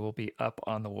Council. They will be up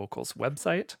on the locals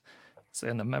website. It's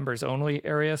in the members only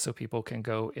area, so people can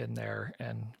go in there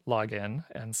and log in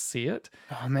and see it.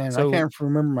 Oh man, I can't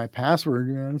remember my password,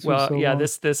 man.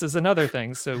 This is another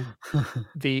thing. So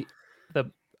the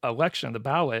election, the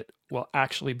ballot, will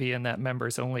actually be in that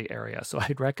members only area. So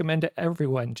I'd recommend to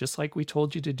everyone, just like we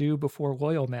told you to do before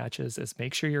Loyal matches, is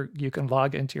make sure you can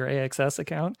log into your AXS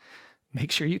account.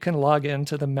 Make sure you can log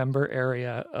into the member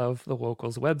area of the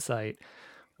locals website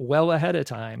well ahead of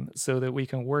time so that we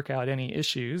can work out any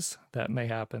issues that may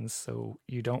happen so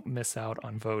you don't miss out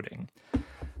on voting.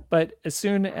 But as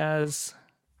soon as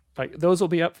those will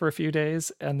be up for a few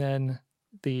days, and then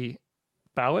the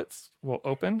ballots will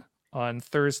open on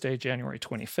Thursday, January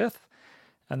 25th,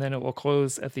 and then it will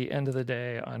close at the end of the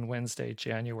day on Wednesday,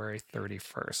 January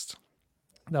 31st.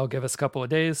 That'll give us a couple of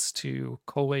days to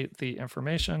collate the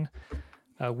information.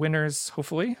 Winners,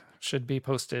 hopefully, should be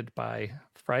posted by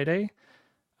Friday.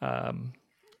 And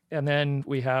then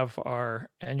we have our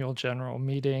annual general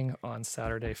meeting on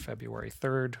Saturday, February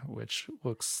 3rd, which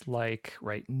looks like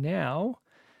right now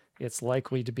it's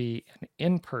likely to be an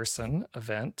in-person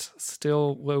event,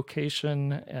 still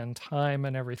location and time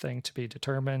and everything to be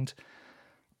determined.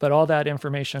 But all that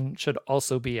information should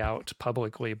also be out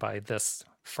publicly by this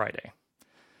Friday.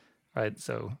 Right,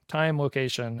 so time,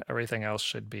 location, everything else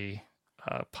should be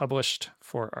published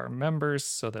for our members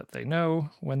so that they know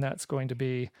when that's going to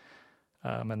be.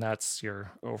 And that's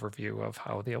your overview of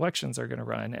how the elections are going to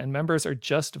run. And members are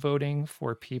just voting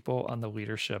for people on the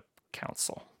leadership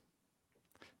council.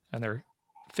 And there are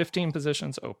 15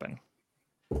 positions open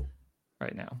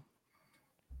right now.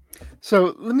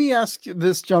 So let me ask you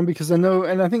this, John, because I know,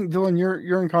 and I think Dylan,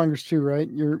 you're in Congress too, right?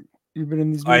 You've been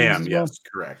in these meetings. I am, as well? yes,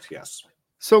 correct, yes.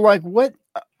 So like what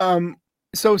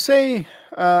so say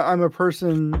I'm a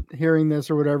person hearing this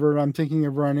or whatever, and I'm thinking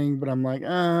of running, but I'm like,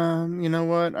 you know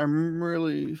what? I'm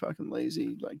really fucking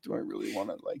lazy. Like, do I really want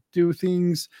to like do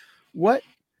things? What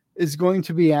is going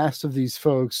to be asked of these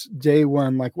folks day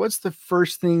one? Like, what's the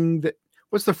first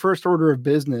order of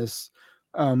business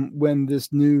when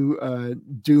this new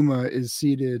Duma is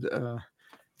seated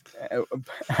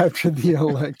after the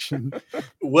election?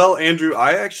 Well, Andrew,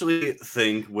 I actually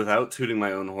think, without tooting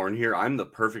my own horn here, I'm the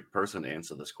perfect person to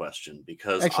answer this question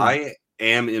because Excellent. I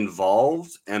am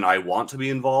involved and I want to be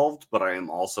involved, but I am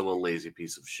also a lazy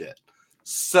piece of shit.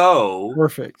 So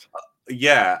Perfect.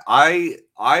 Yeah, I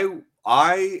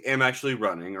am actually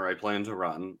running, or I plan to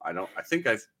run. I think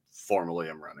I formally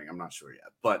am running. I'm not sure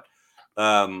yet, but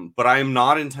I am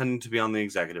not intending to be on the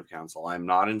executive council. I'm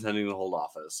not intending to hold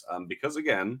office because,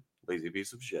 again, lazy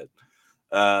piece of shit.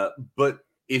 But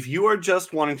if you are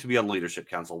just wanting to be on leadership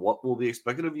council, what will be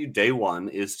expected of you day one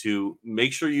is to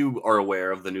make sure you are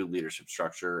aware of the new leadership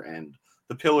structure and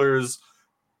the pillars,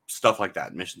 stuff like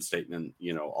that, mission statement,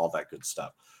 all that good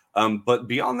stuff. But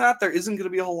beyond that, there isn't going to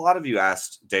be a whole lot of you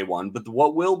asked day one. But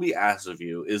what will be asked of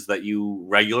you is that you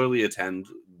regularly attend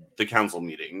the council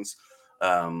meetings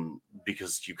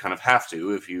because you kind of have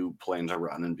to if you plan to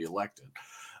run and be elected.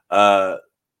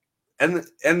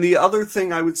 And the other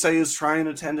thing I would say is try and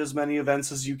attend as many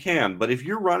events as you can. But if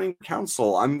you're running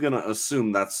council, I'm going to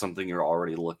assume that's something you're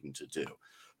already looking to do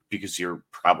because you're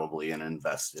probably an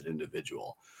invested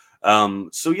individual.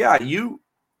 So yeah,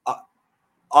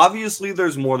 obviously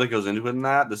there's more that goes into it than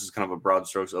that. This is kind of a broad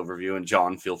strokes overview, and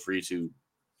John, feel free to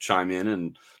chime in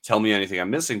and tell me anything I'm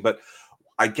missing. But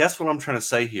I guess what I'm trying to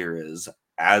say here is,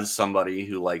 as somebody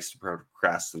who likes to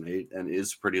procrastinate and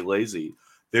is pretty lazy,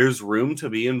 there's room to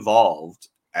be involved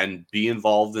and be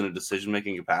involved in a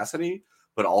decision-making capacity,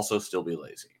 but also still be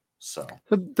lazy. So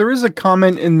there is a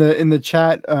comment in the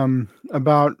chat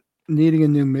about needing a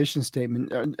new mission statement.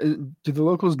 Do the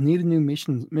locals need a new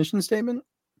mission statement?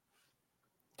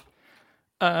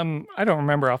 I don't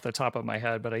remember off the top of my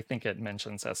head, but I think it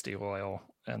mentions SD Loyal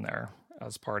in there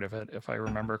as part of it, if I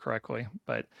remember correctly.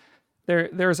 But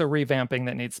there's a revamping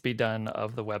that needs to be done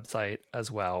of the website as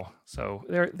well. So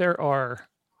there are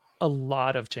a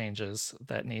lot of changes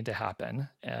that need to happen,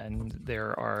 and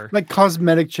there are like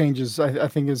cosmetic changes. I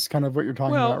think is kind of what you're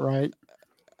talking about, right?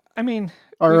 I mean,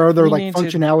 are there like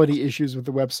functionality issues with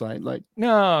the website? Like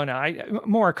no,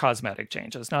 more cosmetic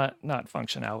changes, not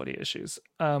functionality issues.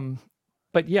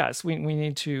 But yes, we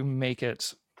need to make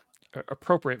it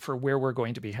appropriate for where we're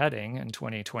going to be heading in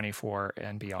 2024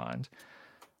 and beyond.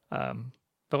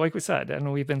 But like we said,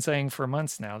 and we've been saying for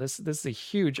months now, this is a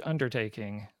huge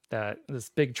undertaking, this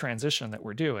big transition that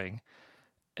we're doing.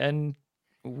 And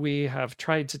we have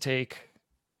tried to take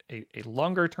a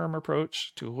longer term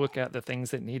approach to look at the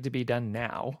things that need to be done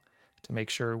now to make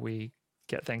sure we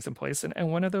get things in place.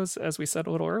 And one of those, as we said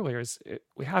a little earlier, is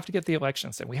we have to get the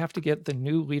elections and we have to get the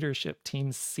new leadership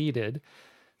team seated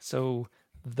so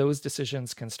those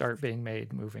decisions can start being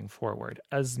made moving forward.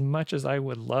 As much as I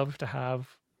would love to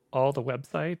have all the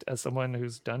website, as someone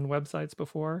who's done websites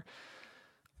before,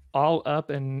 all up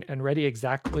and ready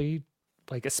exactly,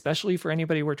 like especially for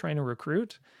anybody we're trying to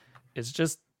recruit,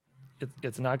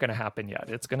 it's not going to happen yet.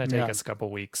 It's going to take us a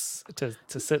couple weeks to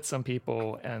sit some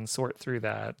people and sort through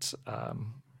that.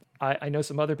 I know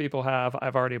some other people have.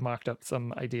 I've already mocked up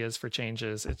some ideas for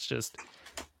changes. It's just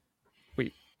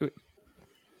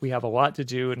we have a lot to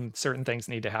do, and certain things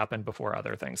need to happen before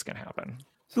other things can happen.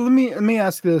 So let me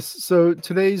ask this. So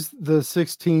today's the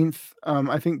 16th.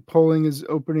 I think polling is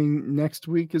opening next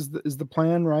week. Is the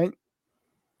plan, right?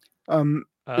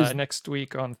 Next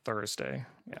week on Thursday.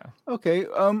 Yeah. Okay.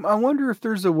 I wonder if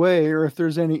there's a way, or if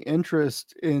there's any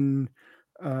interest in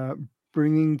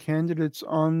bringing candidates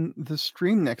on the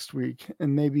stream next week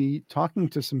and maybe talking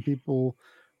to some people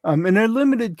in a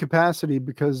limited capacity,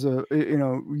 because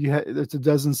it's a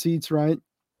dozen seats, right?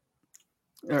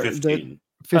 15.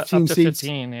 15 up to seats.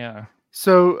 15, yeah.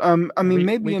 So I mean,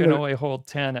 maybe we can only hold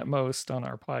 10 at most on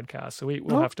our podcast, so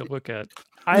we'll have to look at.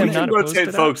 I We am can not opposed rotate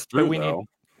to that, folks but through, though.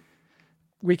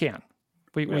 we can.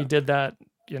 We did that,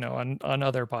 on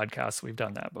other podcasts, we've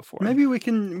done that before. Maybe we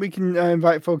can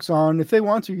invite folks on if they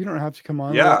want to. You don't have to come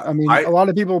on. Yeah, I mean, a lot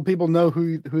of people know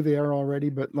who they are already,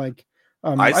 but like,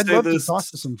 I'd love to talk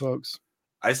to some folks.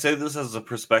 I say this as a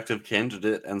prospective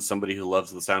candidate and somebody who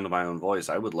loves the sound of my own voice.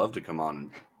 I would love to come on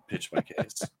and pitch my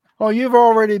case. Oh,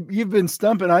 you've been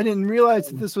stumping. I didn't realize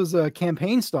that this was a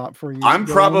campaign stop for you. I'm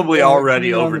probably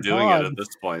already overdoing it at this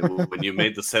point when you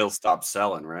made the sales stop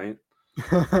selling, right?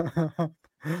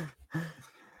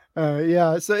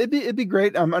 Yeah, so it'd be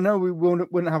great. I know we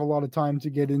wouldn't have a lot of time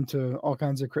to get into all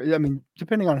kinds of. I mean,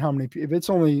 depending on how many. If it's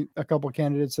only a couple of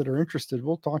candidates that are interested,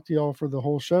 we'll talk to y'all for the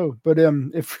whole show. But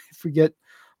if we get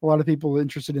a lot of people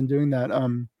interested in doing that,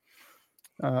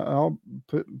 I'll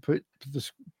put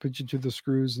you to the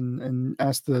screws and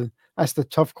ask the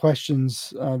tough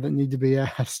questions that need to be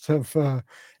asked of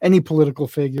any political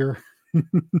figure.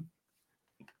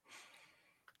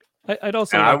 I'd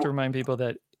also like to remind people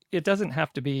that it doesn't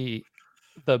have to be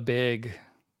the big,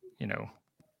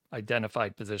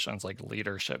 identified positions like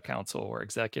leadership council or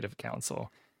executive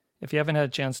council. If you haven't had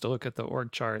a chance to look at the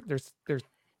org chart, there's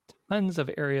tons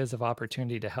of areas of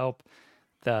opportunity to help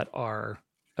that are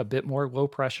a bit more low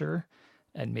pressure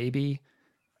and maybe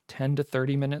 10 to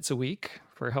 30 minutes a week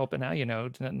for helping out,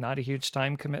 not a huge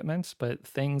time commitment, but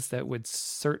things that would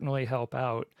certainly help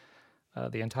out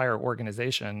the entire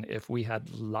organization if we had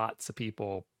lots of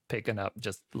people picking up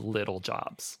just little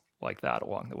jobs like that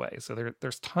along the way. So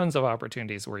there's tons of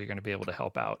opportunities where you're going to be able to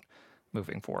help out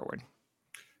moving forward.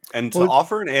 And to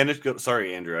offer an anecdote,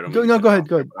 sorry, Andrew, I don't. Go ahead.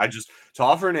 To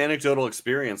offer an anecdotal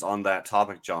experience on that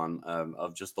topic, John,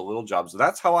 of just the little jobs.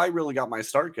 That's how I really got my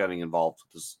start getting involved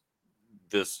with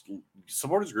this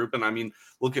supporters group. And I mean,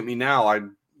 look at me now.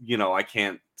 I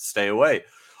can't stay away.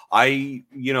 I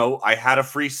had a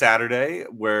free Saturday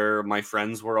where my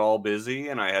friends were all busy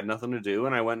and I had nothing to do,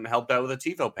 and I went and helped out with a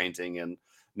TiVo painting. And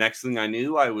next thing I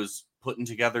knew, I was putting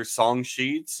together song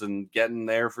sheets and getting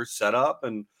there for setup,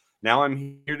 and now I'm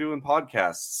here doing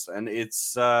podcasts. And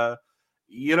it's I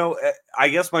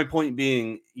guess my point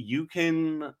being, you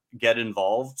can get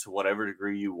involved to whatever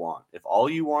degree you want. If all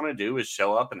you want to do is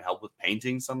show up and help with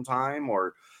painting sometime,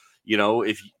 or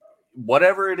if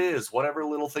whatever it is, whatever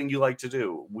little thing you like to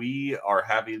do, we are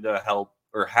happy to help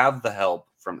or have the help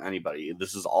from anybody.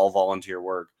 This is all volunteer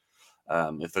work.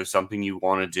 If there's something you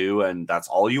want to do and that's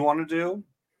all you want to do,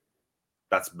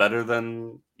 that's better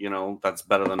than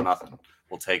nothing.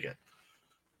 We'll take it.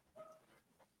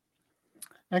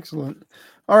 Excellent.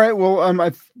 All right. Well,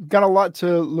 I've got a lot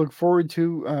to look forward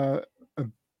to. A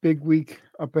big week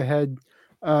up ahead.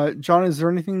 John, is there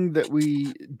anything that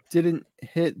we didn't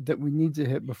hit that we need to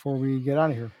hit before we get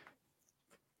out of here?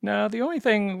 No, the only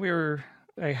thing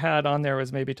I had on there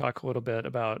was maybe talk a little bit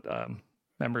about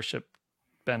membership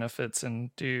benefits and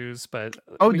dues, but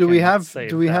do we have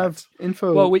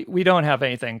info? Well, we don't have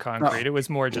anything concrete. It was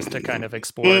more just to kind of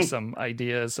explore some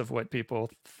ideas of what people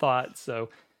thought. So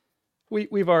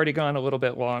we've already gone a little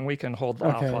bit long. We can hold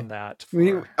off on that.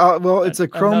 It's a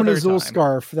Chromanazul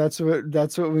scarf. That's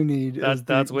what we need.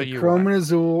 That's what you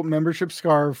Chromanazul membership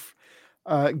scarf.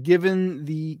 Given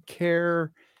the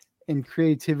care and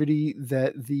creativity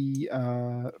that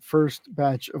the first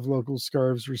batch of local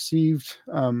scarves received,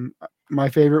 my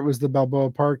favorite was the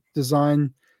Balboa Park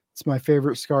design. It's my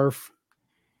favorite scarf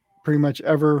pretty much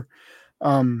ever.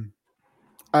 I'm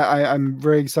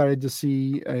very excited to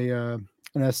see an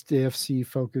SDFC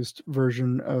focused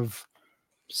version of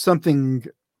something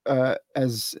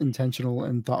as intentional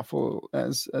and thoughtful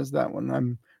as that one.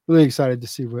 I'm really excited to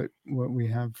see what we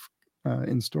have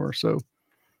in store. So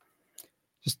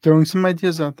just throwing some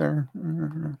ideas out there.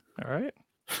 All right.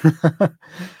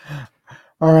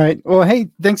 All right. Well, hey,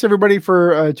 thanks everybody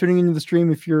for tuning into the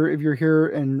stream. If you're here,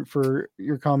 and for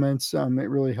your comments, it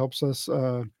really helps us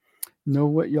know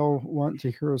what y'all want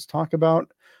to hear us talk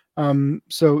about.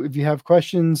 So if you have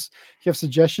questions, if you have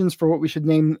suggestions for what we should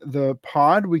name the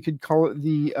pod, we could call it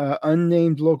the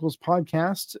Unnamed Locals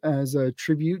Podcast as a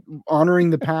tribute,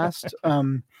 honoring the past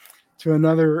to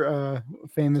another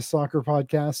famous soccer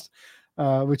podcast,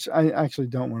 which I actually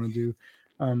don't want to do.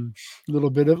 A little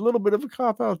bit of a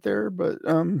cop out there, but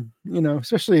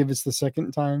especially if it's the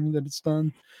second time that it's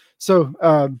done. So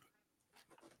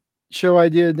show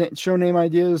name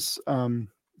ideas,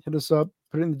 hit us up,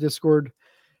 put it in the Discord.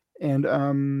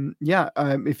 And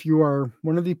if you are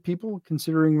one of the people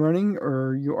considering running,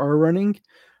 or you are running,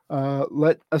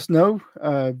 let us know.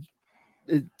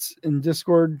 It's in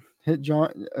Discord. Hit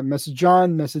John,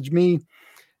 message me,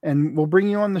 and we'll bring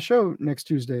you on the show next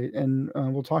Tuesday, and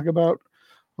we'll talk about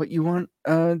what you want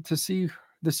to see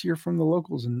this year from the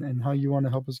locals, and how you want to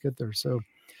help us get there. So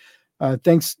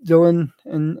thanks, Dylan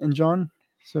and John.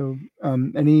 So,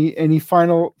 any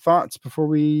final thoughts before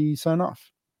we sign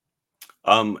off?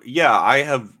 Yeah, I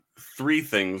have three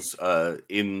things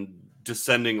in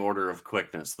descending order of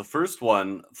quickness. The first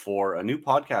one for a new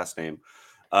podcast name.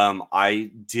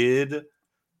 I did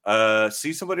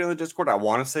see somebody on the Discord. I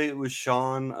want to say it was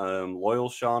Sean, loyal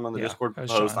Sean on the Yeah, Discord it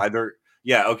was post. Sean.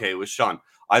 It was Sean.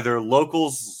 Either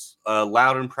locals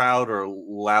loud and proud or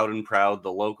loud and proud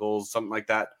the locals, something like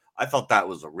that. I thought that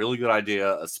was a really good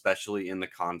idea, especially in the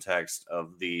context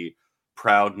of the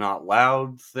proud not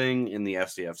loud thing in the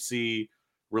FCFC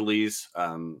release.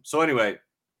 So anyway,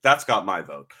 that's got my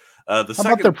vote. The How about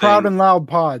second the Proud thing, and Loud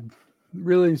Pod?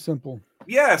 Really simple.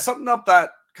 yeah, something up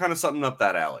that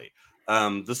alley.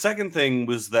 The second thing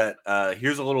was that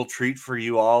here's a little treat for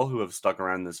you all who have stuck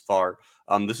around this far.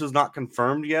 This is not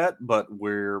confirmed yet, but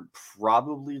we're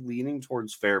probably leaning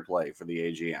towards fair play for the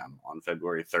AGM on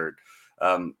February 3rd.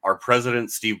 Our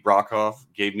president, Steve Brockhoff,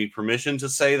 gave me permission to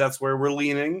say that's where we're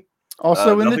leaning.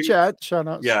 Also in the chat, shout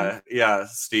out. Yeah,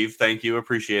 Steve, thank you.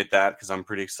 Appreciate that because I'm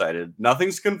pretty excited.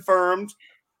 Nothing's confirmed.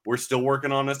 We're still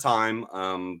working on a time,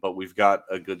 but we've got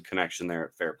a good connection there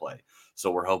at Fair Play. So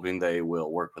we're hoping they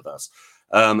will work with us.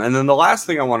 And then the last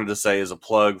thing I wanted to say is a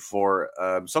plug for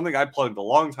something I plugged a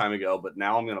long time ago, but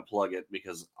now I'm going to plug it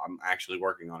because I'm actually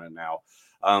working on it now.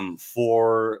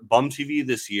 For Bum TV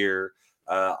this year,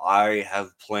 I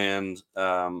have planned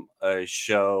a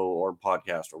show or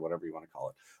podcast or whatever you want to call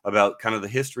it about kind of the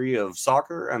history of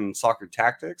soccer and soccer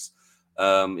tactics.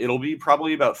 It'll be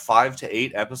probably about 5 to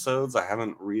 8 episodes. I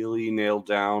haven't really nailed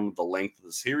down the length of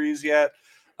the series yet,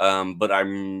 but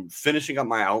I'm finishing up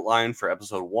my outline for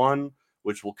episode 1,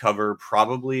 which will cover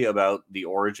probably about the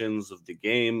origins of the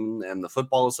game and the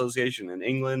Football Association in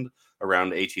England around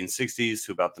the 1860s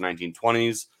to about the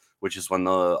 1920s, which is when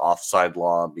the offside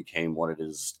law became what it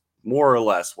is, more or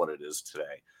less what it is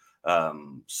today.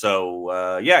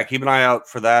 Yeah, keep an eye out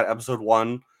for that, episode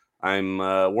 1. I'm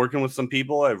working with some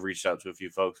people. I've reached out to a few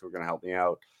folks who are going to help me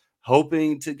out,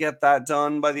 hoping to get that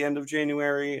done by the end of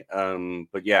January.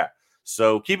 But yeah,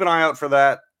 so keep an eye out for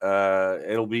that.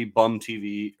 It'll be Bum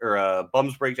TV or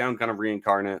Bum's Breakdown, kind of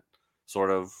reincarnate, sort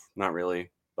of, not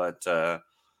really, but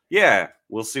yeah,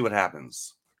 we'll see what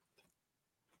happens.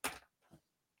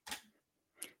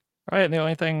 All right, and the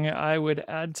only thing I would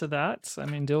add to that, I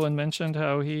mean, Dylan mentioned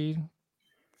how he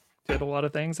did a lot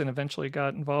of things and eventually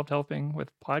got involved helping with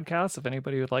podcasts. If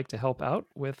anybody would like to help out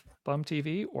with Bum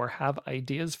TV or have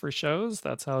ideas for shows,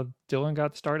 that's how Dylan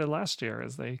got started last year,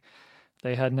 as they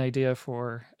had an idea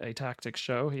for a tactics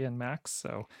show, he and Max.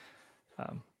 So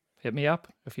hit me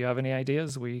up if you have any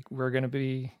ideas. We're going to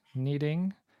be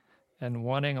needing and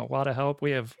wanting a lot of help.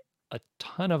 We have a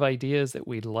ton of ideas that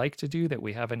we'd like to do that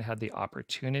we haven't had the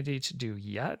opportunity to do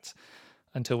yet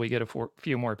until we get a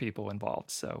few more people involved.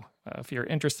 So if you're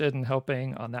interested in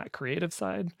helping on that creative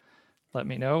side, let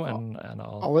me know, and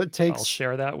I'll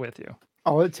share that with you.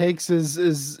 All it takes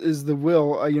is the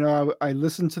will. I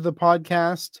listened to the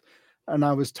podcast and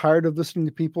I was tired of listening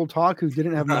to people talk who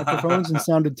didn't have microphones and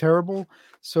sounded terrible.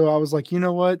 So I was like, you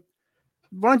know what?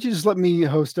 Why don't you just let me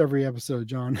host every episode,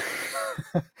 John?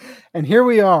 And here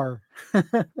we are.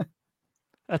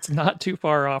 That's not too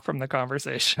far off from the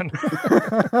conversation.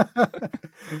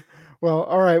 Well,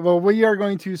 all right. Well, we are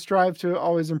going to strive to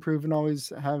always improve and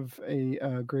always have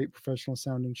a great professional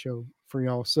sounding show for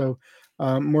y'all. So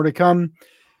more to come.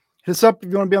 Hit us up if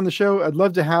you want to be on the show. I'd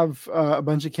love to have a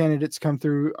bunch of candidates come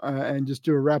through and just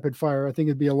do a rapid fire. I think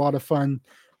it'd be a lot of fun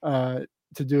to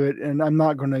do it. And I'm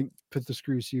not going to put the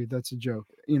screws to you. That's a joke.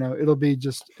 It'll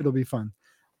be fun.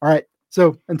 All right.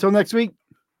 So until next week.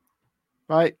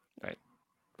 Bye. Right.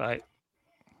 Bye.